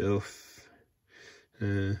JP3 stuff.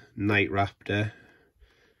 Night Raptor,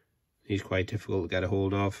 he's quite difficult to get a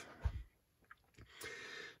hold of.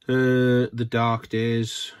 The Dark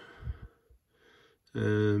Days.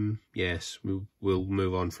 Yes, we'll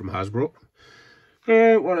move on from Hasbro.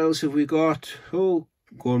 What else have we got? Oh,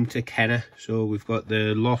 going to Kenner. So we've got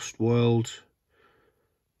the Lost World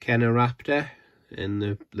Kenner Raptor in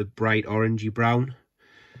the bright orangey brown.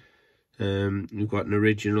 We've got an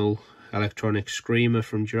original electronic Screamer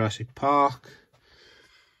from Jurassic Park.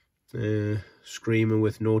 Screamer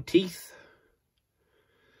with no teeth.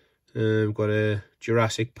 We've got a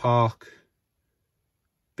Jurassic Park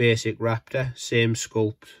basic Raptor, same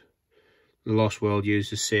sculpt. The Lost World used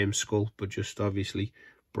the same sculpt, but just obviously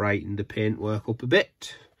brightened the paintwork up a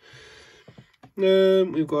bit.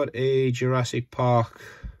 We've got a Jurassic Park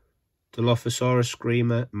Dilophosaurus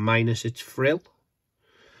Screamer minus its frill.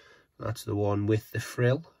 That's the one with the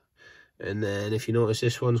frill. And then if you notice,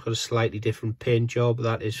 this one's got a slightly different paint job.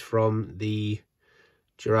 That is from the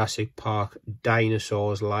Jurassic Park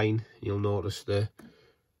Dinosaurs line. You'll notice the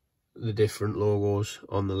different logos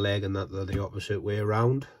on the leg, and that they're the opposite way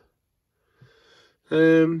around.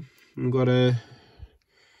 We've got a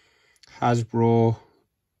Hasbro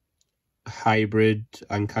hybrid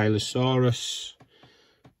Ankylosaurus.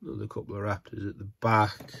 Another couple of raptors at the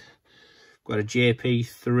back. Got a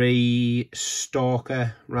JP3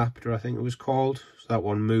 Stalker Raptor, I think it was called. So that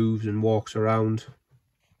one moves and walks around.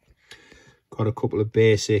 Got a couple of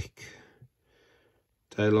basic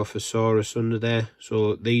Dilophosaurus under there.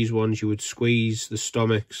 So these ones you would squeeze the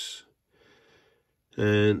stomachs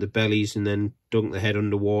and the bellies and then dunk the head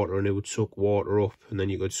underwater and it would suck water up, and then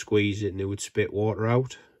you could squeeze it and it would spit water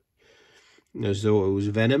out as though it was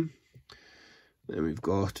venom. Then we've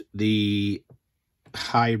got the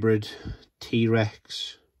hybrid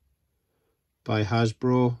T-Rex by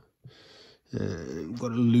Hasbro. We've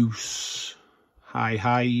got a loose high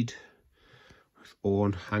hide with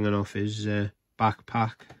Owen hanging off his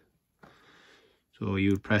backpack. So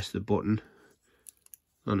you would press the button.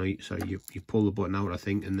 Oh no, sorry, you pull the button out, I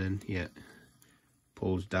think, and then, yeah,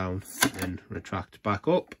 pulls down, then retracts back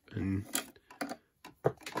up, and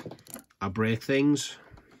I break things.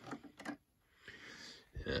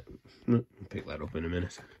 Yeah, pick that up in a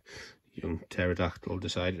minute. Young pterodactyl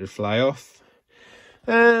decided to fly off.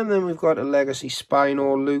 And then we've got a legacy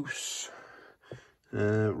Spino loose.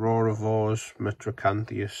 Rorivores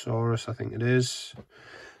Metracanthosaurus, I think it is.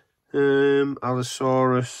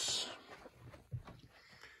 Allosaurus.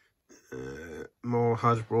 More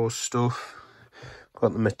Hasbro stuff.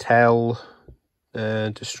 Got the Mattel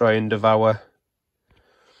Destroy and Devour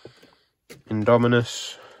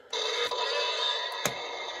Indominus.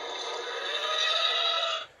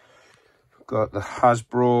 Got the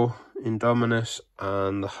Hasbro Indominus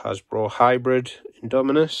and the Hasbro Hybrid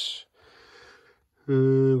Indominus.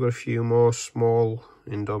 Got a few more small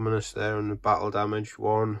Indominus there, and the battle damage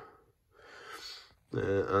one.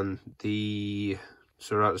 And the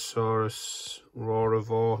Ceratosaurus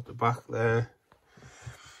Rorivore at the back there.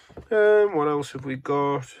 What else have we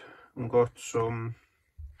got? We've got some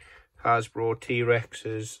Hasbro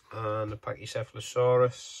T-Rexes and a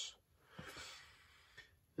Pachycephalosaurus.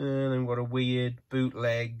 And then we've got a weird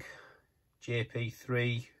bootleg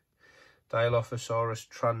JP3 Dilophosaurus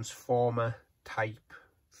Transformer type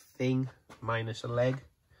thing, minus a leg.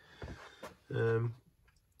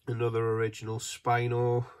 Another original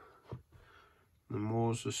Spino, the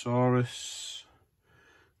Mosasaurus.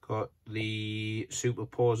 Got the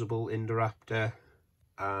superposable Indoraptor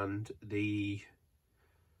and the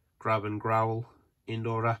Grab and Growl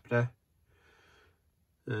Indoraptor.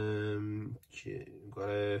 Got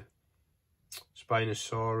a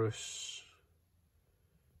Spinosaurus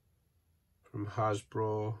from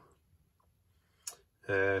Hasbro,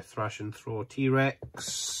 Thrash and Throw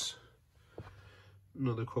T-Rex,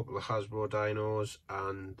 another couple of Hasbro dinos,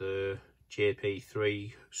 and the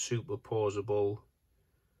JP3 superposable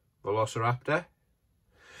Velociraptor.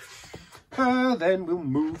 Then we'll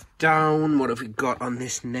move down. What have we got on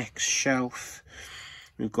this next shelf?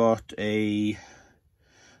 We've got a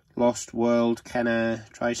Lost World Kenner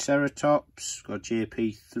Triceratops, got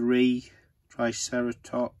JP3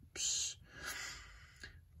 Triceratops,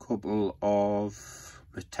 couple of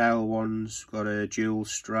Mattel ones, got a Dual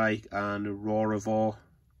Strike and a Rorivore.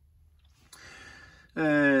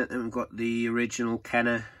 Then we've got the original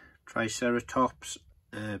Kenner Triceratops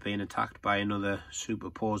being attacked by another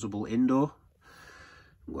superposable Indo.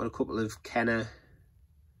 We've got a couple of Kenner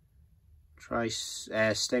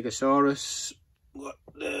Stegosaurus. We've got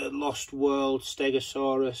the Lost World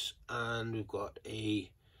Stegosaurus, and we've got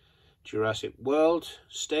a Jurassic World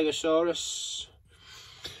Stegosaurus.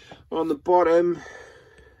 On the bottom,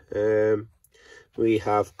 we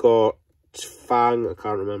have got Fang, I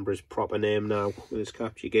can't remember his proper name now, with his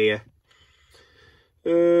capture gear.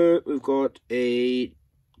 We've got a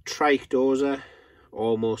Trichdosa,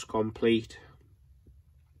 almost complete.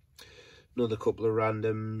 Another couple of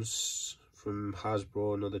randoms from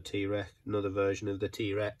Hasbro, another T-Rex, another version of the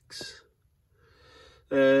T-Rex.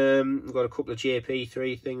 We've got a couple of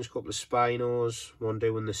JP3 things, a couple of Spinos, one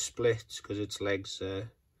doing the splits because its legs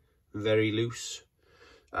are very loose,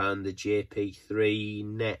 and the JP3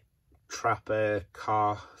 net trapper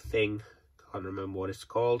car thing, can't remember what it's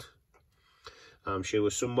called. I'm sure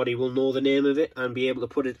somebody will know the name of it and be able to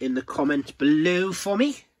put it in the comments below for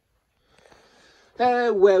me. Where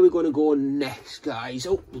are we going to go next, guys?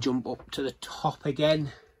 Oh, we'll jump up to the top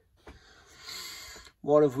again.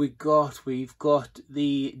 What have we got? We've got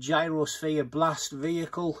the Gyrosphere Blast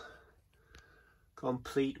vehicle,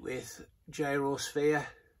 complete with Gyrosphere.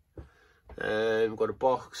 We've got a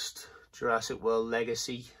boxed Jurassic World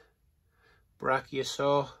Legacy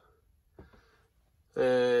Brachiosaur.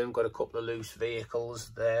 We've got a couple of loose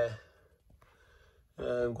vehicles there.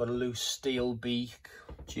 We've got a loose steel beak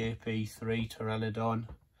JP3 Pteranodon,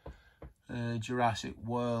 Jurassic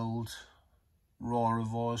World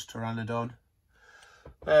Roarivores Pteranodon.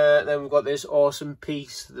 Then we've got this awesome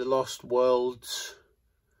piece, the Lost Worlds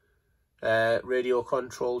radio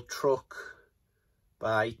controlled truck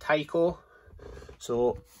by Tyco.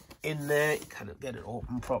 So in there, you can't get it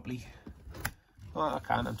open properly. Oh, I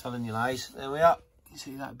can't, I'm telling you lies. There we are. You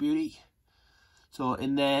see that beauty? So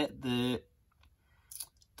in there, the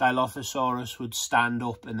Dilophosaurus would stand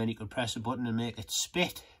up, and then you could press a button and make it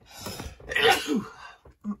spit.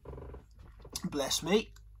 Bless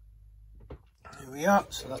me. Here we are.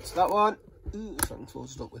 So that's that one. Ooh, if I can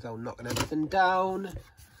close it up without knocking everything down.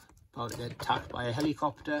 About to get attacked by a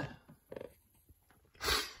helicopter.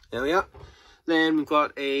 There we are. Then we've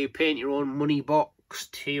got a paint your own money box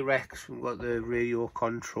T-Rex. We've got the radio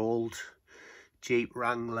controlled Jeep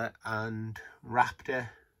Wrangler and Raptor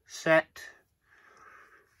set.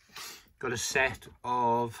 Got a set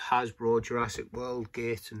of Hasbro Jurassic World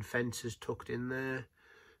gates and fences tucked in there.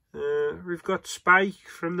 We've got Spike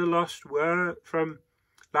from the Lost World, from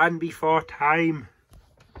Land Before Time.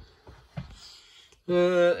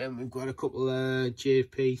 And we've got a couple of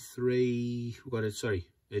JP3. We've got a JP3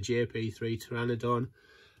 Pteranodon,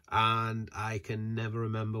 and I can never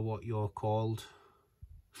remember what you're called.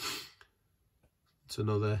 It's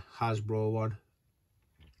another Hasbro one.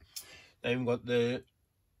 Then we've got the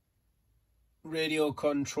radio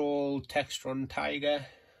controlled Textron Tiger.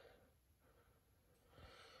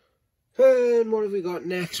 And what have we got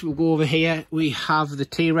next? We'll go over here. We have the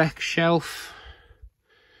T-Rex shelf.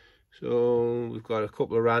 So we've got a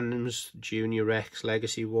couple of randoms, Junior Rex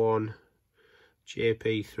Legacy 1,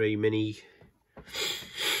 JP3 Mini,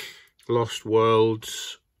 Lost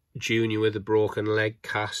Worlds, Junior with a broken leg,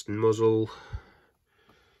 cast and muzzle.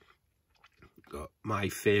 Got my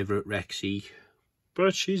favourite Rexy,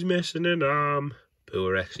 but she's missing an arm.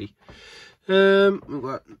 Poor Rexy. We've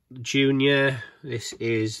got Junior. This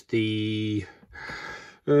is the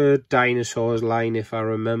Dinosaurs line, if I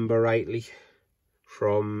remember rightly,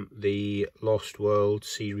 from the Lost World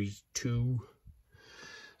Series 2.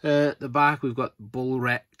 At the back we've got Bull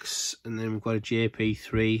Rex, and then we've got a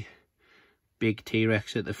JP3 big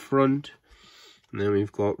T-Rex at the front, and then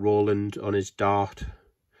we've got Roland on his dart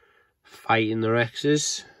fighting the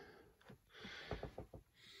Rexes.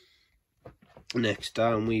 Next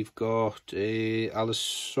down we've got a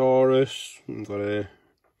Allosaurus, we've got a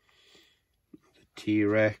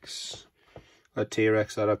T-Rex, a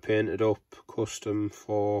T-Rex that I painted up custom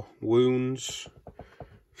for wounds,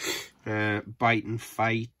 Bite and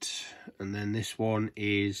Fight, and then this one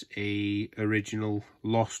is a original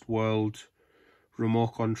Lost World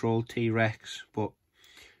remote control T-Rex, but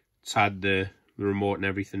it's had the remote and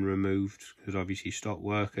everything removed because obviously it stopped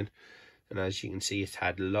working, and as you can see it's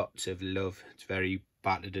had lots of love. It's very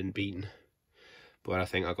battered and beaten, but I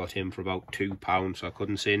think I got him for about £2, so I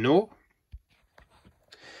couldn't say no.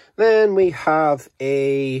 Then we have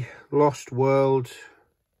a Lost World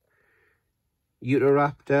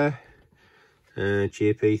Utahraptor,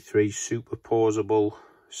 JP3 superposable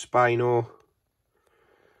Spino.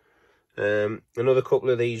 Another couple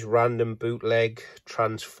of these random bootleg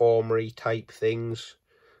transformery type things,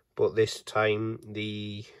 but this time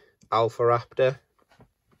the Alpha Raptor,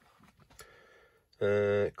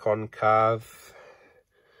 Concave,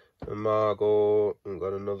 Margot. We've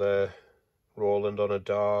got another Roland on a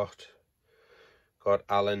dart, got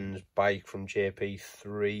Alan's bike from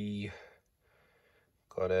JP3,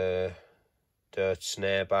 got a dirt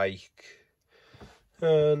snare bike,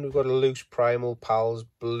 and we've got a loose Primal Pals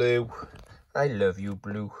Blue. I love you,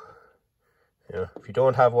 Blue. Yeah, if you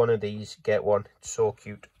don't have one of these, get one. It's so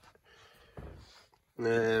cute.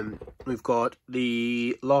 We've got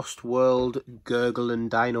the Lost World Gurgle and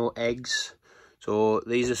Dino eggs. So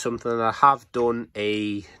these are something that I have done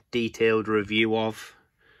a detailed review of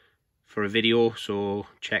for a video, so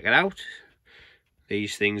check it out.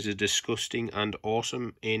 These things are disgusting and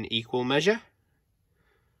awesome in equal measure.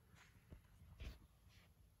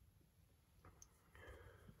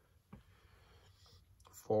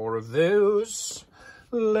 Four of those.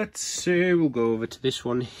 Let's see, we'll go over to this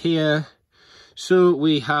one here. So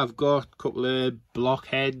we have got a couple of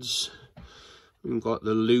blockheads. We've got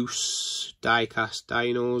the loose die-cast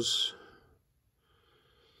dinos.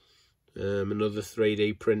 Another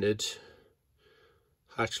 3D printed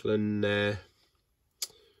hatchling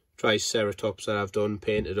Triceratops that I've done,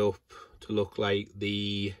 painted up to look like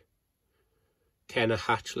the Kenner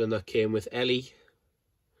hatchling that came with Ellie.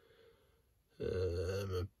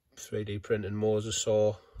 A 3D printed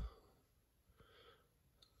mosasaur.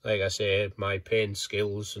 Like I say, my paint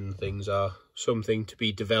skills and things are something to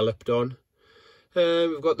be developed on.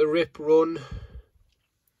 We've got the Rip Run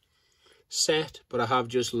set, but I have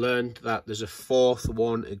just learned that there's a fourth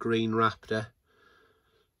one, a green raptor.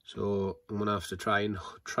 So I'm going to have to try and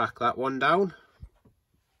track that one down.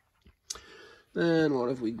 Then what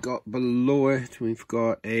have we got below it? We've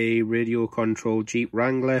got a radio controlled Jeep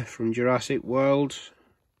Wrangler from Jurassic World.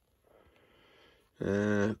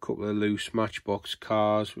 A couple of loose Matchbox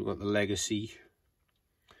cars. We've got the Legacy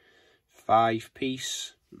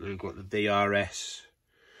 5-piece. We've got the VRS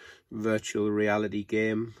virtual reality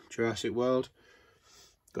game Jurassic World.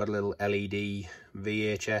 Got a little LED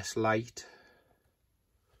VHS light.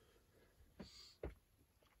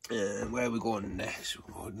 And where are we going next?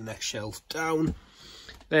 We'll go to the next shelf down.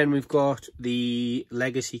 Then we've got the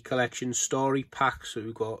Legacy Collection story pack. So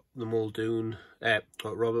we've got the Muldoon,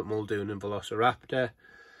 got Robert Muldoon and Velociraptor,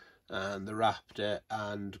 and the Raptor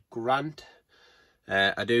and Grant.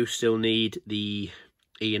 I do still need the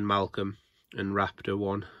Ian Malcolm and Raptor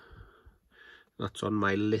one. That's on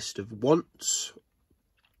my list of wants.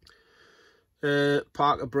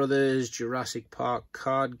 Parker Brothers Jurassic Park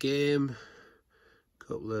card game.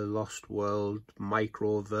 Couple of Lost World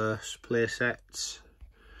Microverse playsets.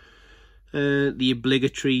 The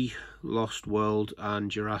obligatory Lost World and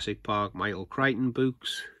Jurassic Park Michael Crichton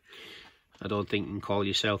books. I don't think you can call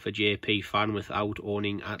yourself a JP fan without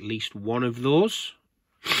owning at least one of those.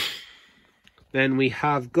 Then we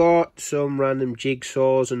have got some random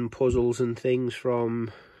jigsaws and puzzles and things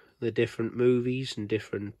from the different movies and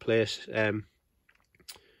different place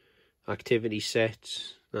activity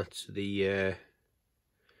sets. That's the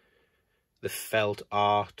felt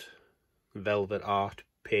art, velvet art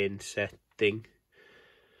paint set thing.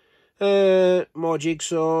 More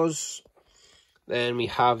jigsaws. Then we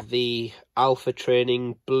have the Alpha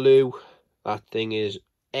Training Blue. That thing is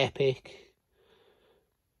epic.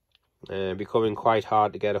 Becoming quite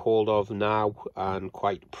hard to get a hold of now and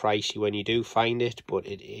quite pricey when you do find it, but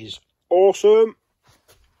it is awesome.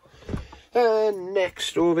 And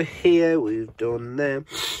next over here, we've done them.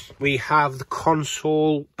 We have the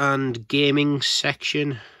console and gaming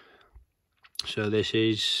section. So this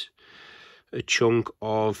is a chunk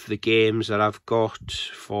of the games that I've got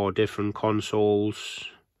for different consoles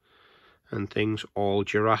and things, all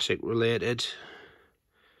Jurassic related.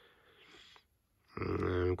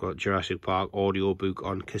 We've got Jurassic Park audiobook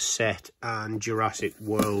on cassette and Jurassic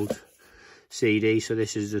World CD. So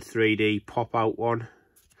this is the 3D pop-out one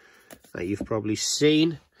that you've probably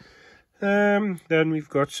seen. Then we've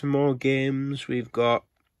got some more games. We've got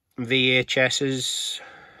VHSs.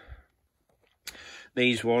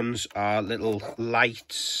 These ones are little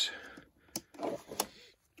lights.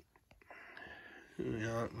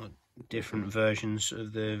 Different versions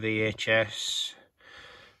of the VHS.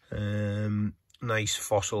 Nice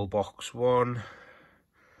fossil box one.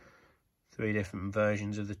 3 different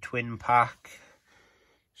versions of the twin pack.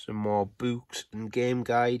 Some more books and game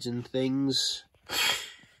guides and things.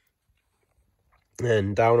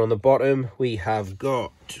 And down on the bottom we have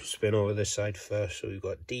got, spin over this side first, so we've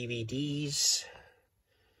got DVDs.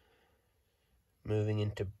 Moving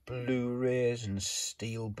into Blu-rays and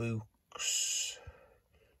steel books.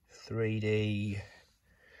 3D.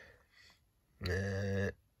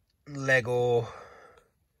 Lego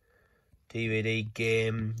DVD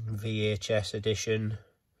game VHS edition.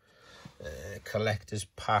 Collector's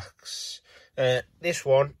packs. This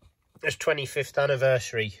one, this 25th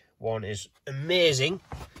anniversary one, is amazing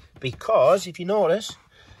because if you notice,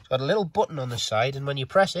 it's got a little button on the side, and when you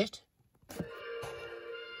press it,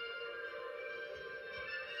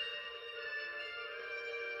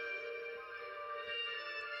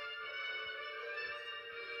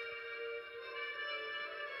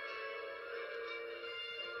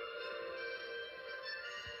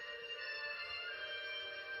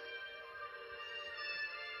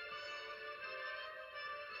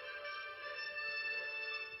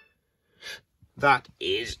 that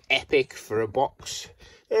is epic for a box.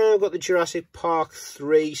 I've got the Jurassic Park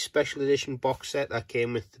 3 special edition box set that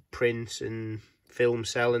came with the prints and film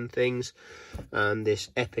cell and things, and this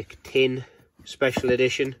epic tin special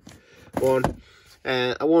edition one.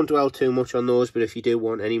 I won't dwell too much on those, but if you do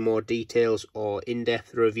want any more details or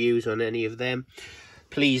in-depth reviews on any of them,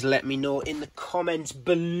 please let me know in the comments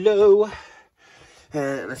below.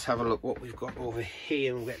 Let's have a look what we've got over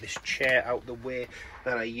here. We'll get this chair out the way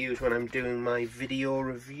that I use when I'm doing my video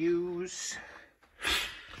reviews.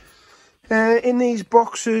 In these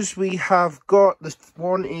boxes we have got, this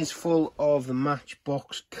one is full of the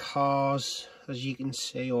Matchbox cars, as you can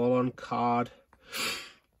see, all on card.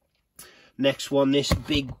 Next one, this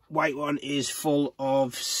big white one, is full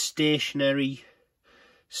of stationery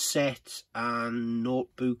sets and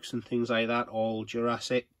notebooks and things like that, all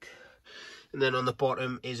Jurassic. And then on the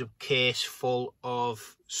bottom is a case full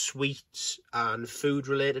of sweets and food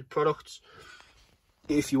related products.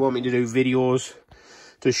 If you want me to do videos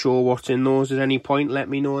to show what's in those at any point, let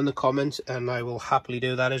me know in the comments and I will happily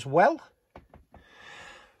do that as well.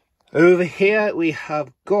 Over here we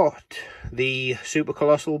have got the Super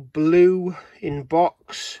Colossal Blue in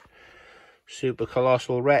box, Super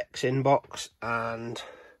Colossal Rex in box, and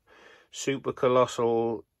Super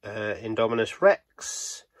Colossal Indominus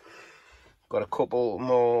Rex. Got a couple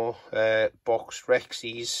more boxed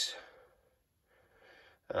Rexys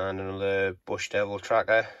and another Bush Devil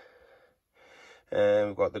tracker.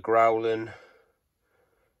 We've got the Growling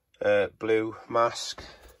blue mask.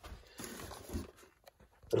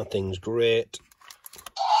 That thing's great.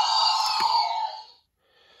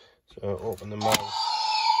 So open the mouth,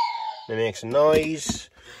 it makes a noise.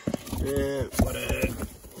 Got a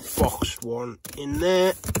boxed one in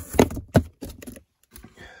there.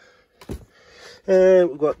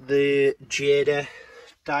 We've got the Jada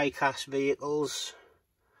die-cast vehicles.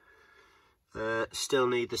 Still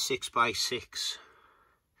need the 6x6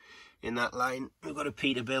 in that line. We've got a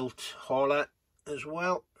Peterbilt hauler as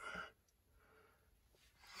well.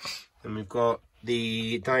 And we've got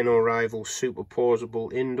the Dino Rival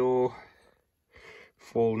Superposable Indoor,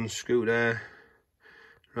 folding scooter,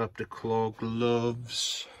 Raptor Claw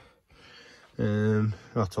gloves.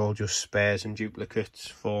 That's all just spares and duplicates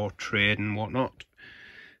for trade and whatnot.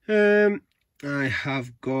 I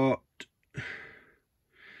have got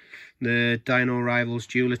the Dino Rivals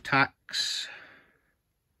Dual Attacks.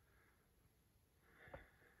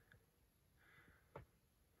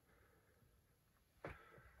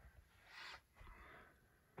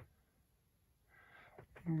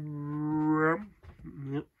 Yep.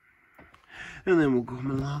 And then we'll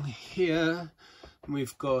come along here.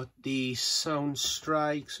 We've got the Sound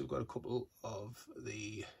Strikes. We've got a couple of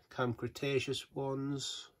the Camp Cretaceous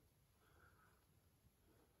ones.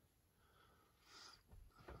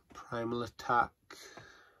 Primal Attack.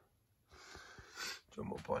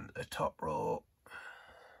 Jump up onto the top row.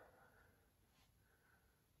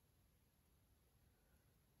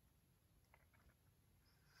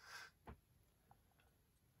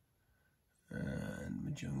 And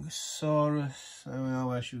Majungasaurus. I don't know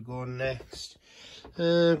where should we go next.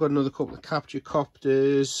 Got another couple of Capture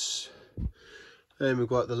Copters. And we've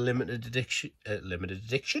got the limited edition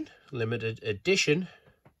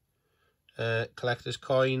collector's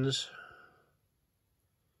coins.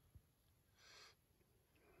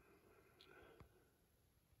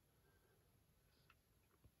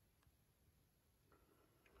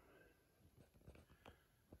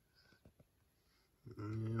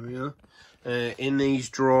 There we are. In these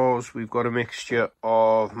drawers we've got a mixture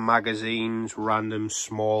of magazines, random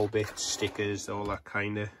small bits, stickers, all that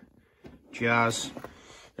kind of jazz.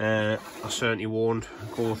 I certainly won't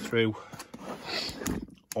go through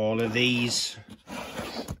all of these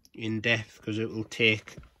in depth because it will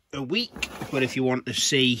take a week, but if you want to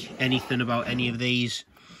see anything about any of these,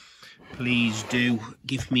 please do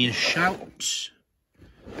give me a shout.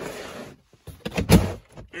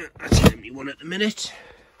 That's an empty one at the minute.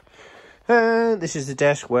 This is the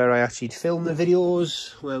desk where I actually film the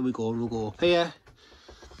videos. Where we go, we'll go up here.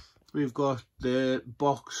 We've got the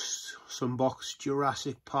some boxed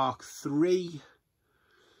Jurassic Park 3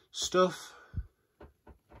 stuff.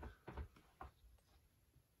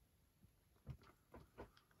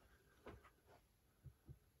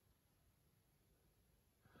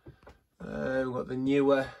 We've got the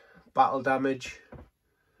newer Battle Damage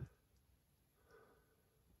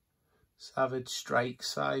Savage Strike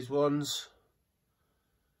size ones.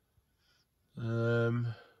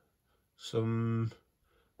 Some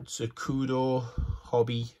Zacudo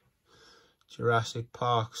Hobby Jurassic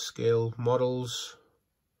Park scale models.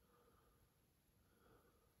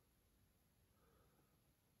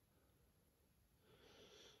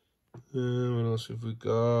 What else have we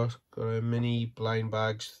got? Got a mini blind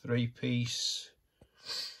bags 3-piece.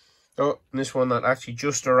 Oh, and this one that actually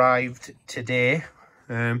just arrived today.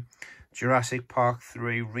 Jurassic Park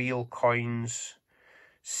 3 Real Coins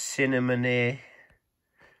Cinnamon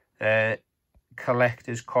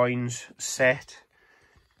collector's coins set.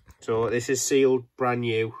 So this is sealed brand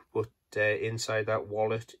new, but inside that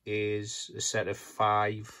wallet is a set of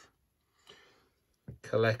 5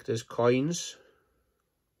 collector's coins.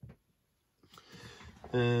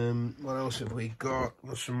 What else have we got?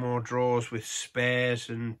 Got some more drawers with spares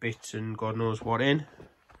and bits and God knows what in.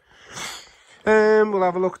 We'll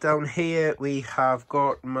have a look down here. We have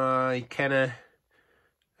got my Kenner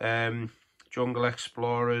Jungle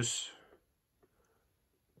Explorers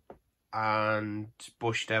and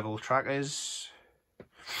Bush Devil trackers.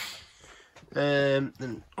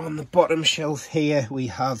 Then on the bottom shelf here we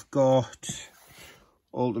have got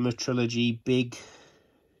Ultimate Trilogy big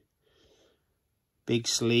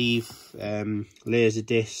sleeve laser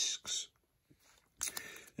discs.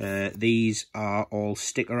 These are all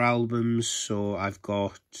sticker albums, so I've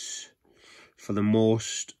got, for the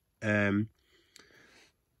most,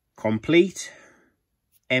 complete,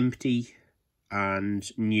 empty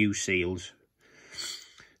and new seals.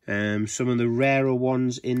 Some of the rarer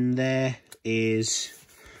ones in there is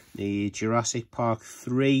the Jurassic Park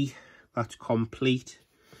 3, that's complete.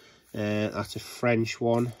 That's a French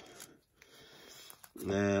one.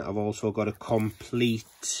 I've also got a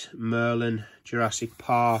complete Merlin Jurassic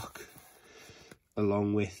Park,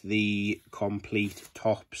 along with the complete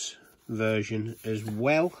Tops version as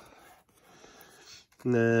well.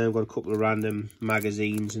 I've got a couple of random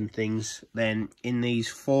magazines and things. Then in these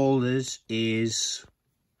folders is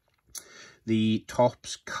the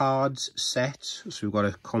Tops cards set. So we've got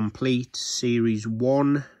a complete Series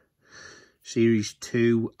 1, Series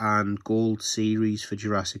 2 and Gold Series for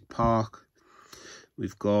Jurassic Park.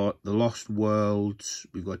 We've got the Lost Worlds,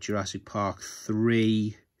 we've got Jurassic Park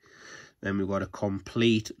 3, then we've got a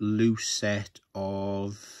complete loose set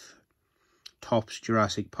of Tops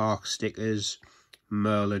Jurassic Park stickers,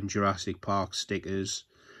 Merlin Jurassic Park stickers,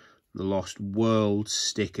 the Lost Worlds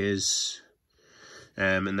stickers,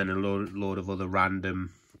 and then a load of other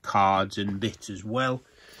random cards and bits as well.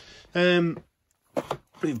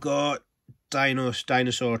 We've got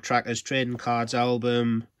Dinosaur Trackers Trading Cards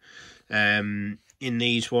album. In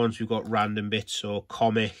these ones we've got random bits, so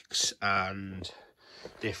comics and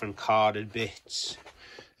different carded bits.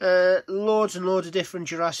 Loads and loads of different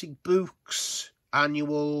Jurassic books,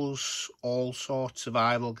 annuals, all sorts,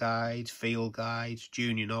 survival guides, field guides,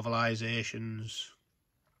 junior novelisations,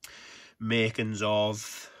 makings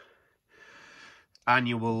of,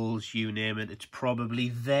 annuals, you name it, it's probably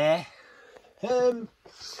there.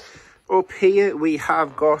 Up here we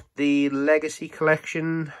have got the Legacy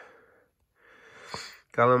Collection.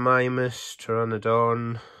 Gallimimus,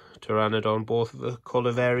 Pteranodon, both of the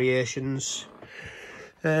colour variations.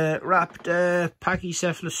 Raptor,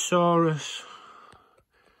 Pachycephalosaurus,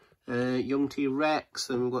 young T-Rex,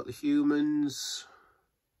 then we've got the humans.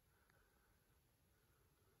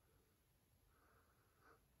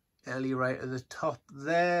 Ellie right at the top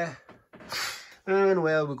there. And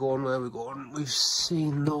where we're going, we've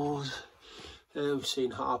seen those. We've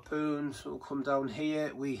seen harpoons, so we'll come down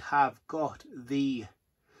here. We have got the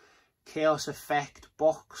Chaos Effect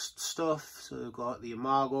boxed stuff. So we've got the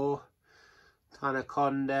Imago,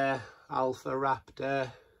 Tanaconda, Alpha Raptor,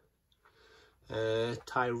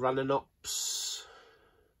 Tyrannops.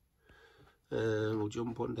 We'll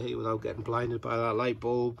jump under here without getting blinded by that light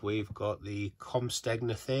bulb. We've got the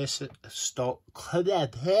Compsognathus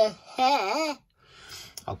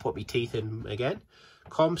I'll put my teeth in again.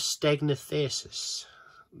 Compsognathus,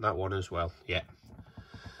 that one as well, yeah.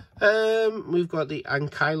 We've got the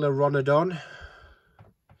Ankylorhodon.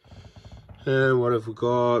 What have we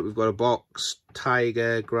got? We've got a box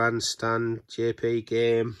Tiger Grandstand JP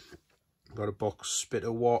game. We've got a box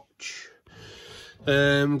Spitter Watch.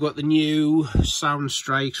 We've got the new Sound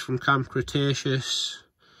Strikes from Camp Cretaceous.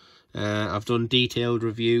 I've done detailed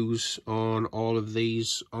reviews on all of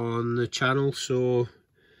these on the channel, so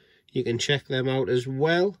you can check them out as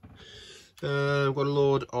well. I've got a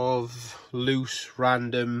load of loose,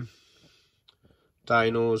 random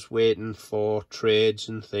dinos waiting for trades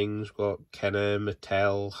and things. We've got Kenner,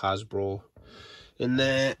 Mattel, Hasbro in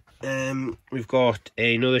there. We've got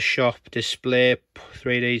another shop display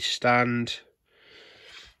 3D stand.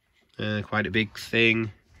 Quite a big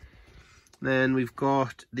thing. Then we've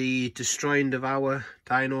got the Destroy and Devour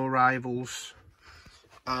Dino Rivals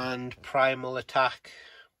and Primal Attack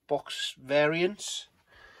box variants.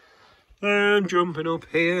 And jumping up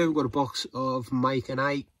here, we've got a box of Mike and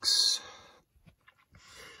Ike's.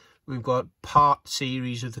 We've got part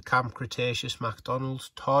series of the Camp Cretaceous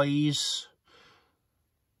McDonald's toys.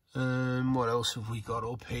 What else have we got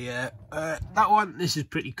up here? That one, this is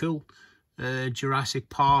pretty cool. Jurassic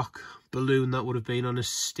Park balloon that would have been on a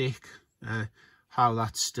stick. How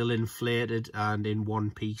that's still inflated and in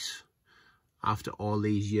one piece after all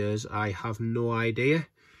these years, I have no idea.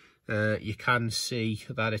 You can see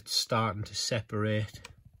that it's starting to separate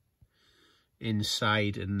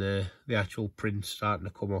inside and the actual print starting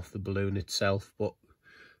to come off the balloon itself, but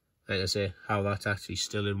like I say, how that's actually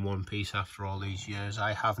still in one piece after all these years,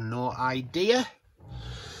 I have no idea.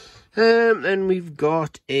 Then we've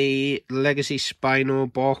got a Legacy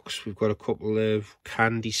Spino box. We've got a couple of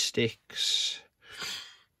candy sticks.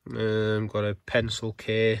 Got a pencil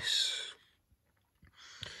case.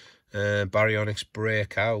 Baryonyx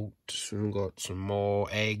Breakout. We've got some more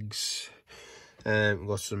eggs. We've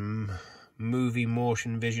got some movie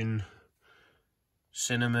motion vision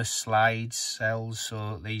cinema slides cells.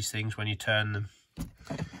 So these things, when you turn them,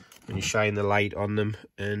 when you shine the light on them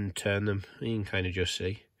and turn them, you can kind of just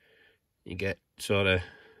see, you get sort of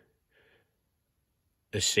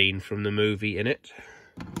a scene from the movie in it.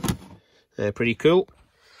 They're pretty cool.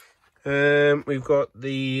 We've got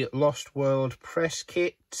the Lost World press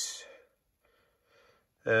kit.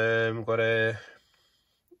 We've got the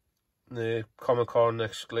Comic-Con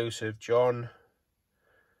exclusive John.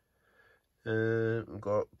 We've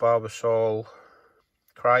got Barbasol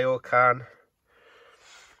cryo can.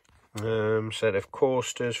 Set of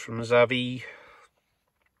coasters from Zavi.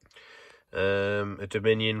 A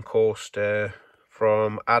Dominion coaster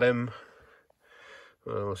from Adam.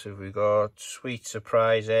 What else have we got? Sweet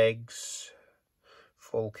surprise eggs.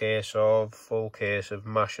 Full case of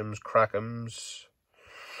Mash'ems Crack'ems.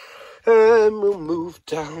 We'll move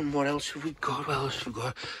down. What else have we got?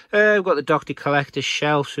 We've got the Dr. Collector's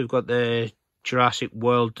shelves. We've got the Jurassic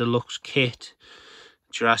World Deluxe kit,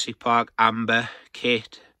 Jurassic Park Amber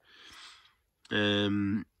kit,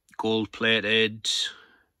 gold plated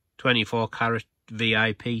 24 karat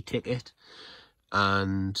VIP ticket,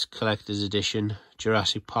 and collector's edition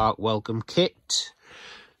Jurassic Park welcome kit.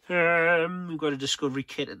 We've got a Discovery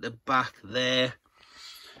kit at the back there.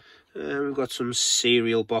 We've got some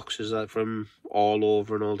cereal boxes from all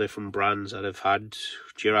over and all different brands that have had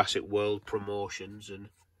Jurassic World promotions and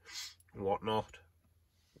whatnot.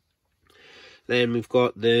 Then we've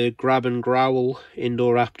got the Grab and Growl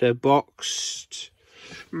Indoraptor boxed.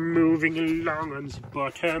 Moving along on the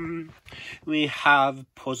bottom, we have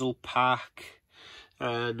Puzzle Pack,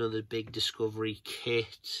 another big Discovery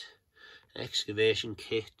kit, excavation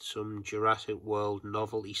kit, some Jurassic World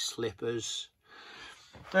novelty slippers.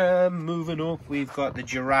 Moving up, we've got the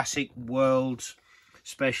Jurassic World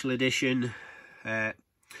Special Edition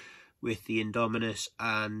with the Indominus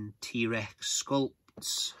and T-Rex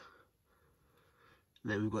sculpts.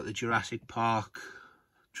 And then we've got the Jurassic Park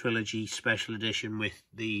Trilogy Special Edition with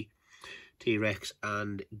the T-Rex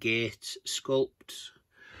and Gates sculpt.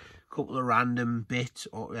 A couple of random bits,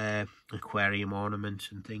 aquarium ornaments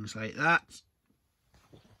and things like that.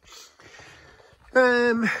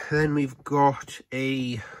 Then we've got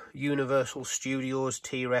a Universal Studios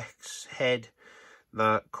T-Rex head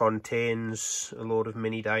that contains a load of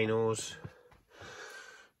mini dinos.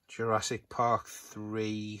 Jurassic Park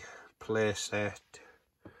 3 playset,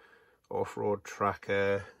 off-road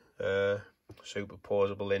tracker,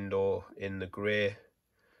 superposable indoor in the grey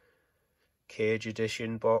cage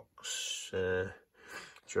edition box,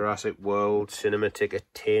 Jurassic World cinema ticket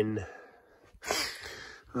tin.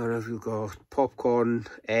 What have you got? Popcorn,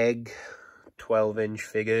 egg, 12-inch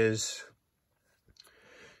figures,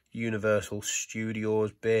 Universal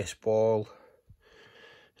Studios baseball,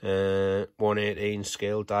 1/18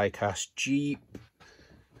 scale die-cast Jeep,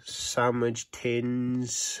 sandwich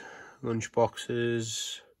tins, lunch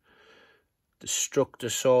boxes, Destructor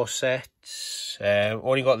saw sets.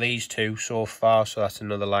 Only got these two so far, so that's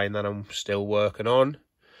another line that I'm still working on.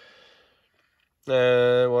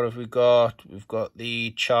 What have we got? We've got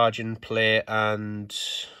the charging plate and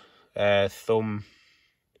thumb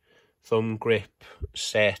grip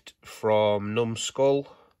set from Numbskull.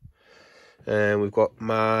 We've got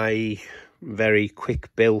my very quick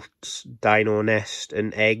built dino nest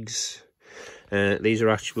and eggs. These are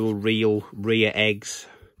actual real rear eggs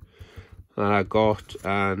that I got,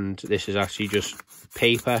 and this is actually just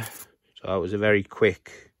paper, so it was a very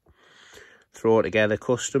quick throw together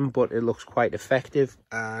custom, but it looks quite effective.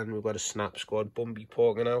 And we've got a Snap Squad Bumpy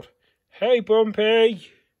poking out. Hey Bumpy!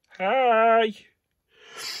 Hi!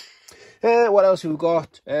 What else have we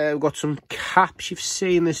got? We've got some caps. You've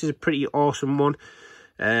seen this is a pretty awesome one.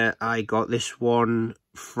 I got this one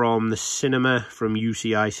from the cinema, from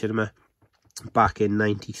UCI Cinema, back in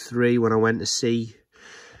 '93 when I went to see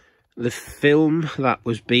the film that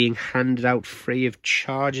was being handed out free of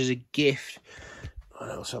charge as a gift. What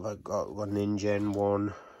else have I got? We've got an InGen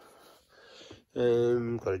one.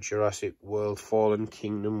 Got a Jurassic World Fallen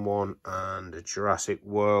Kingdom one and a Jurassic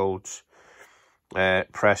World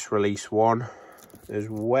press release one as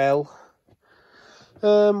well.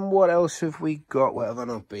 What else have we got? Where have I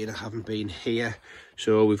not been? I haven't been here.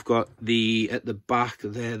 So we've got at the back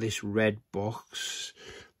there, this red box.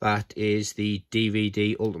 That is the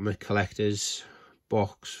DVD Ultimate Collector's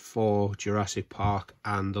box for Jurassic Park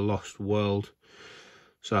and The Lost World.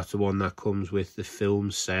 So that's the one that comes with the film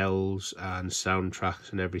cells and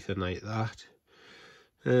soundtracks and everything like that.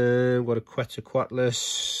 Got a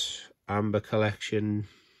Quetzalcoatlus Amber Collection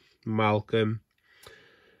Malcolm,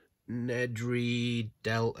 Nedry,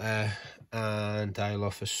 Delta, and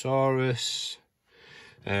Dilophosaurus.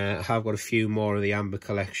 I have got a few more of the Amber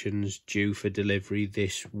collections due for delivery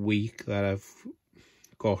this week that I've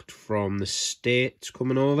got from the States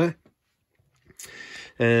coming over.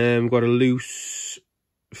 Got a loose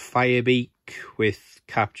Firebeak with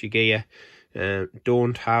capture gear.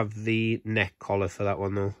 Don't have the neck collar for that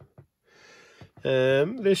one though.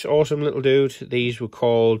 This awesome little dude, these were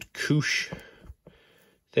called Koosh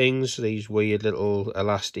things, these weird little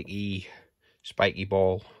elasticy spiky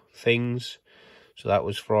ball things. So that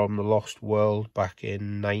was from the Lost World back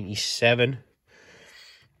in '97.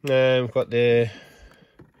 We've got the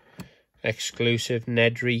exclusive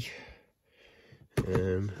Nedry. So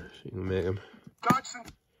you can make them. Dodson!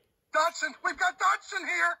 Dodson! We've got Dodson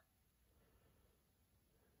here!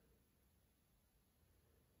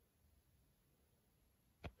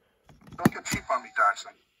 Don't get cheap on me,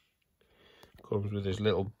 Dodson. Comes with his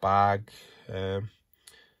little bag,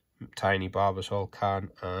 tiny barbasol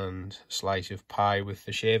can, and a slice of pie with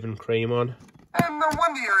the shaving cream on. And no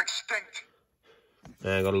wonder you're extinct.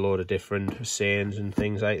 Got a load of different sayings and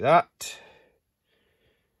things like that.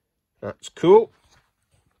 That's cool.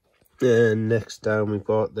 And next down we've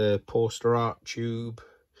got the poster art tube.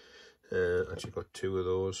 Actually got two of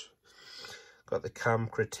those. Got the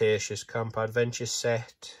Camp Cretaceous Camp Adventure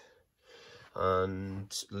set.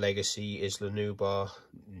 And Legacy Isla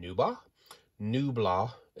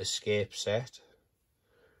Nublar Escape set.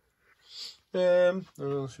 What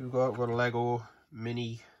else we've got? We've got a Lego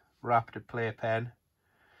mini Raptor playpen.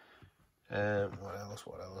 What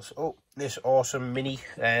else? Oh, this awesome mini.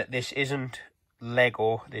 This isn't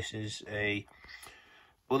Lego. This is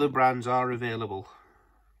other brands are available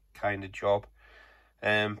kind of job.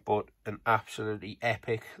 But an absolutely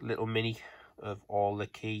epic little mini of all the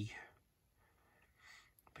key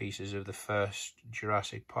pieces of the first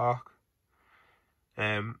Jurassic Park.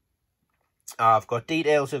 I've got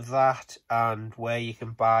details of that and where you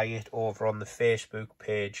can buy it over on the Facebook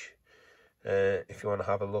page. If you want to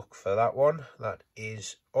have a look for that one, that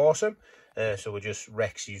is awesome. So we're just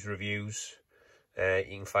RexysReviews.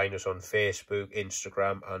 You can find us on Facebook,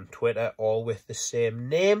 Instagram and Twitter, all with the same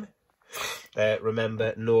name.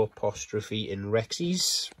 Remember, no apostrophe in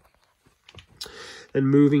Rexys. And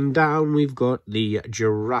moving down, we've got the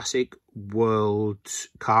Jurassic World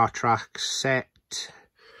car track set.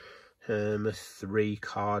 A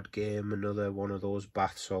 3-card game, another one of those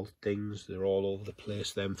bath salt things. They're all over the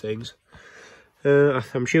place, them things.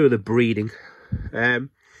 I'm sure they're breeding.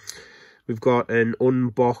 We've got an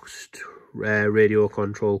unboxed radio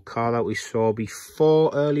control car that we saw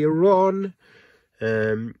before earlier on.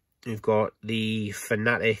 We've got the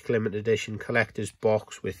Fanatic limited edition collector's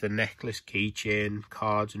box with the necklace, keychain,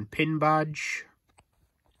 cards and pin badge.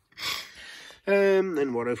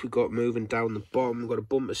 Then what have we got moving down the bottom? We've got a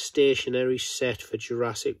bumper stationery set for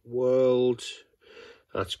Jurassic World.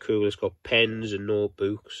 That's cool. It's got pens and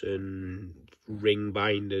notebooks and ring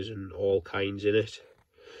binders and all kinds in it.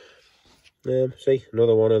 See,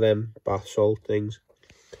 another one of them bath salt things.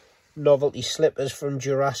 Novelty slippers from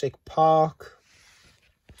Jurassic Park.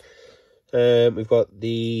 We've got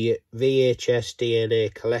the VHS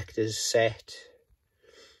DNA collector's set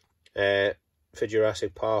for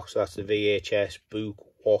Jurassic Park. So that's the VHS book,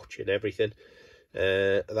 watch and everything.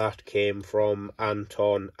 That came from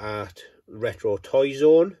Anton at Retro Toy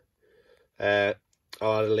Zone. I'll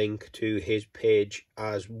add a link to his page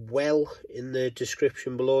as well in the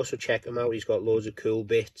description below, so check him out. He's got loads of cool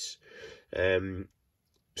bits,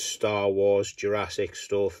 Star Wars, Jurassic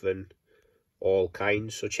stuff and all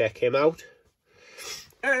kinds, so check him out.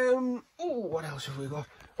 Oh, what else have we got?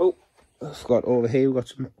 Oh, I've got over here, we've got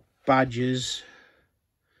some badges.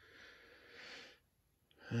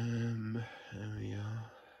 There we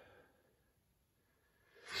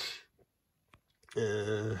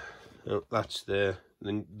are. That's the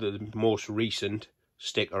most recent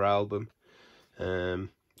sticker album.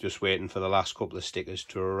 Just waiting for the last couple of stickers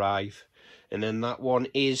to arrive. And then that one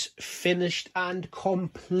is finished and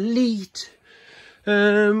complete.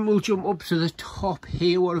 We'll jump up to the top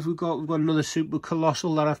here. What have we got? We've got another Super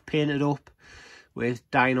Colossal that I've painted up with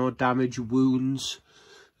dino damage wounds.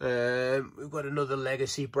 We've got another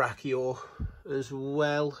Legacy Brachio as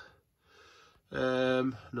well.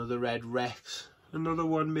 Another Red Rex. Another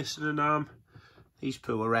one missing an arm. These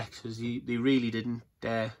poor Rexes, they really didn't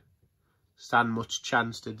stand much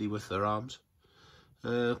chance, did they, with their arms.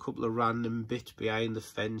 A couple of random bits behind the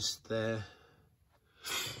fence there.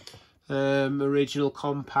 Original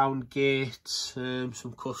compound gates,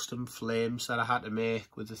 some custom flames that I had to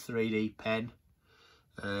make with a 3D pen.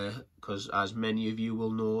 because as many of you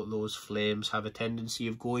will know, those flames have a tendency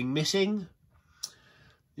of going missing.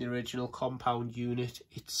 The original compound unit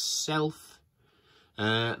itself,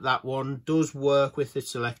 that one does work with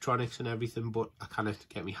its electronics and everything, but I cannot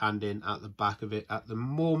get my hand in at the back of it at the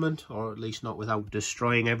moment, or at least not without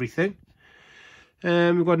destroying everything.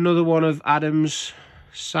 We've got another one of Adam's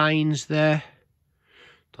signs there.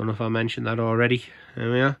 Don't know if I mentioned that already.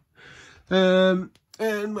 There we are.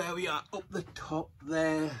 And where we are up the top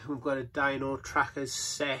there, we've got a Dino Trackers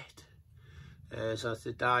set. So that's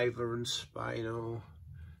the Diver and Spino.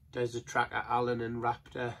 There's the Tracker Alan and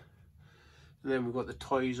Raptor. And then we've got the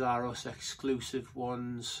Toys R Us exclusive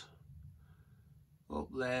ones up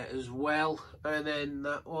there as well. And then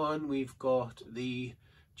that one, we've got the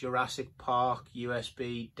Jurassic Park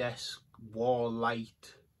USB desk wall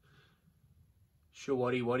light.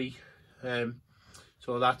 Waddy.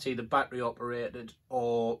 So that's either battery operated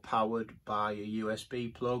or powered by a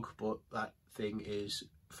USB plug, but that thing is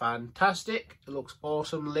fantastic. It looks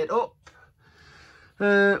awesome lit up.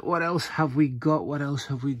 What else have we got?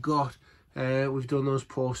 We've done those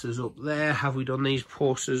posters up there. Have we done these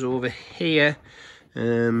posters over here?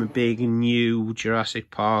 Big new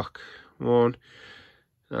Jurassic Park one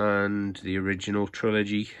and the original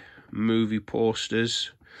trilogy movie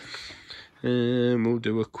posters. We'll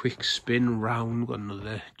do a quick spin round. Got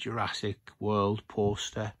another Jurassic World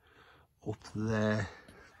poster up there,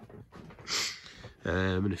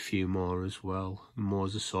 and a few more as well.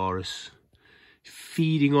 Mosasaurus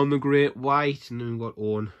feeding on the Great White, and then we've got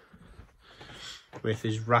Owen with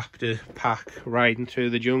his raptor pack riding through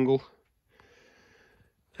the jungle.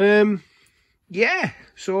 Yeah,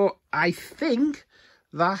 so I think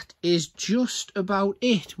that is just about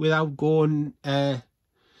it without going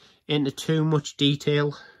into too much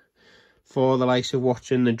detail for the likes of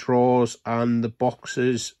watching the drawers and the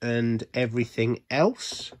boxes and everything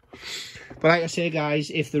else. But like I say, guys,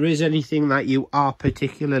 if there is anything that you are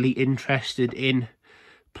particularly interested in,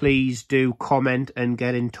 please do comment and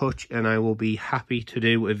get in touch, and I will be happy to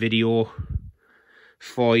do a video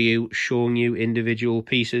for you showing you individual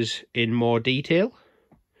pieces in more detail.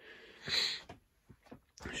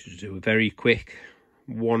 Just do a very quick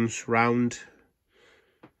once round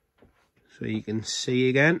so you can see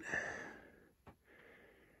again.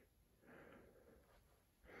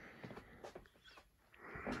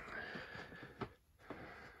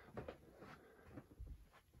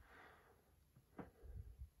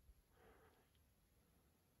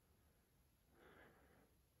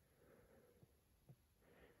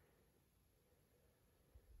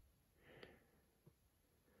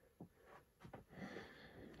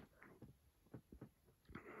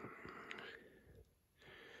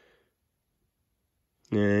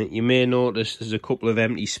 You may notice there's a couple of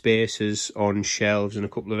empty spaces on shelves and a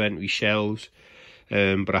couple of empty shelves,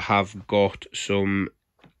 but I have got some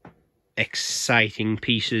exciting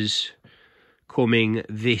pieces coming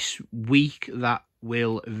this week that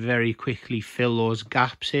will very quickly fill those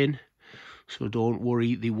gaps in, so don't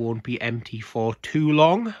worry, they won't be empty for too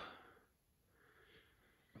long.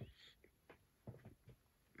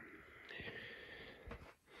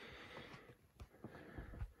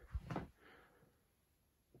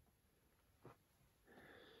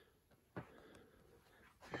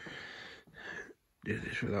 Do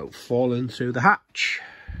this without falling through the hatch.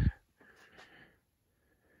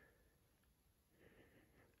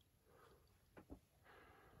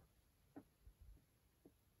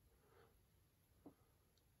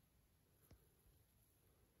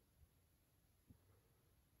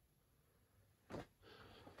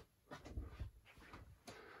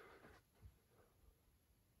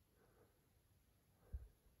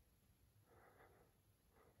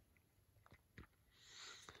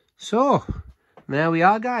 So there we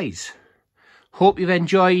are, guys. Hope you've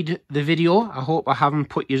enjoyed the video. I hope I haven't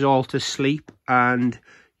put you all to sleep and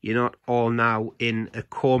you're not all now in a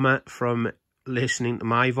coma from listening to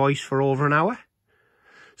my voice for over an hour.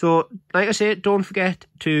 So, like I said, don't forget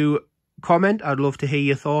to comment. I'd love to hear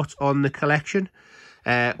your thoughts on the collection.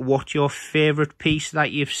 What's your favourite piece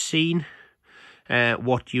that you've seen?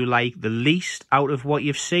 What you like the least out of what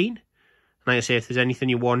you've seen? Like I say, if there's anything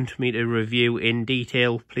you want me to review in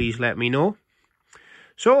detail, please let me know.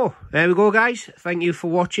 So, there we go, guys. Thank you for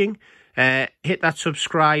watching. Hit that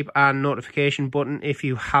subscribe and notification button if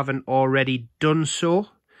you haven't already done so.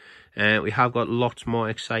 We have got lots more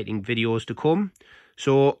exciting videos to come.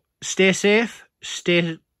 So, stay safe.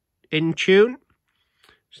 Stay in tune.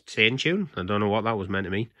 Stay in tune? I don't know what that was meant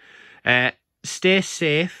to mean. Stay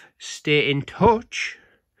safe. Stay in touch.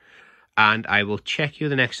 And I will check you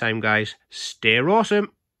the next time, guys. Stay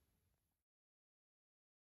awesome.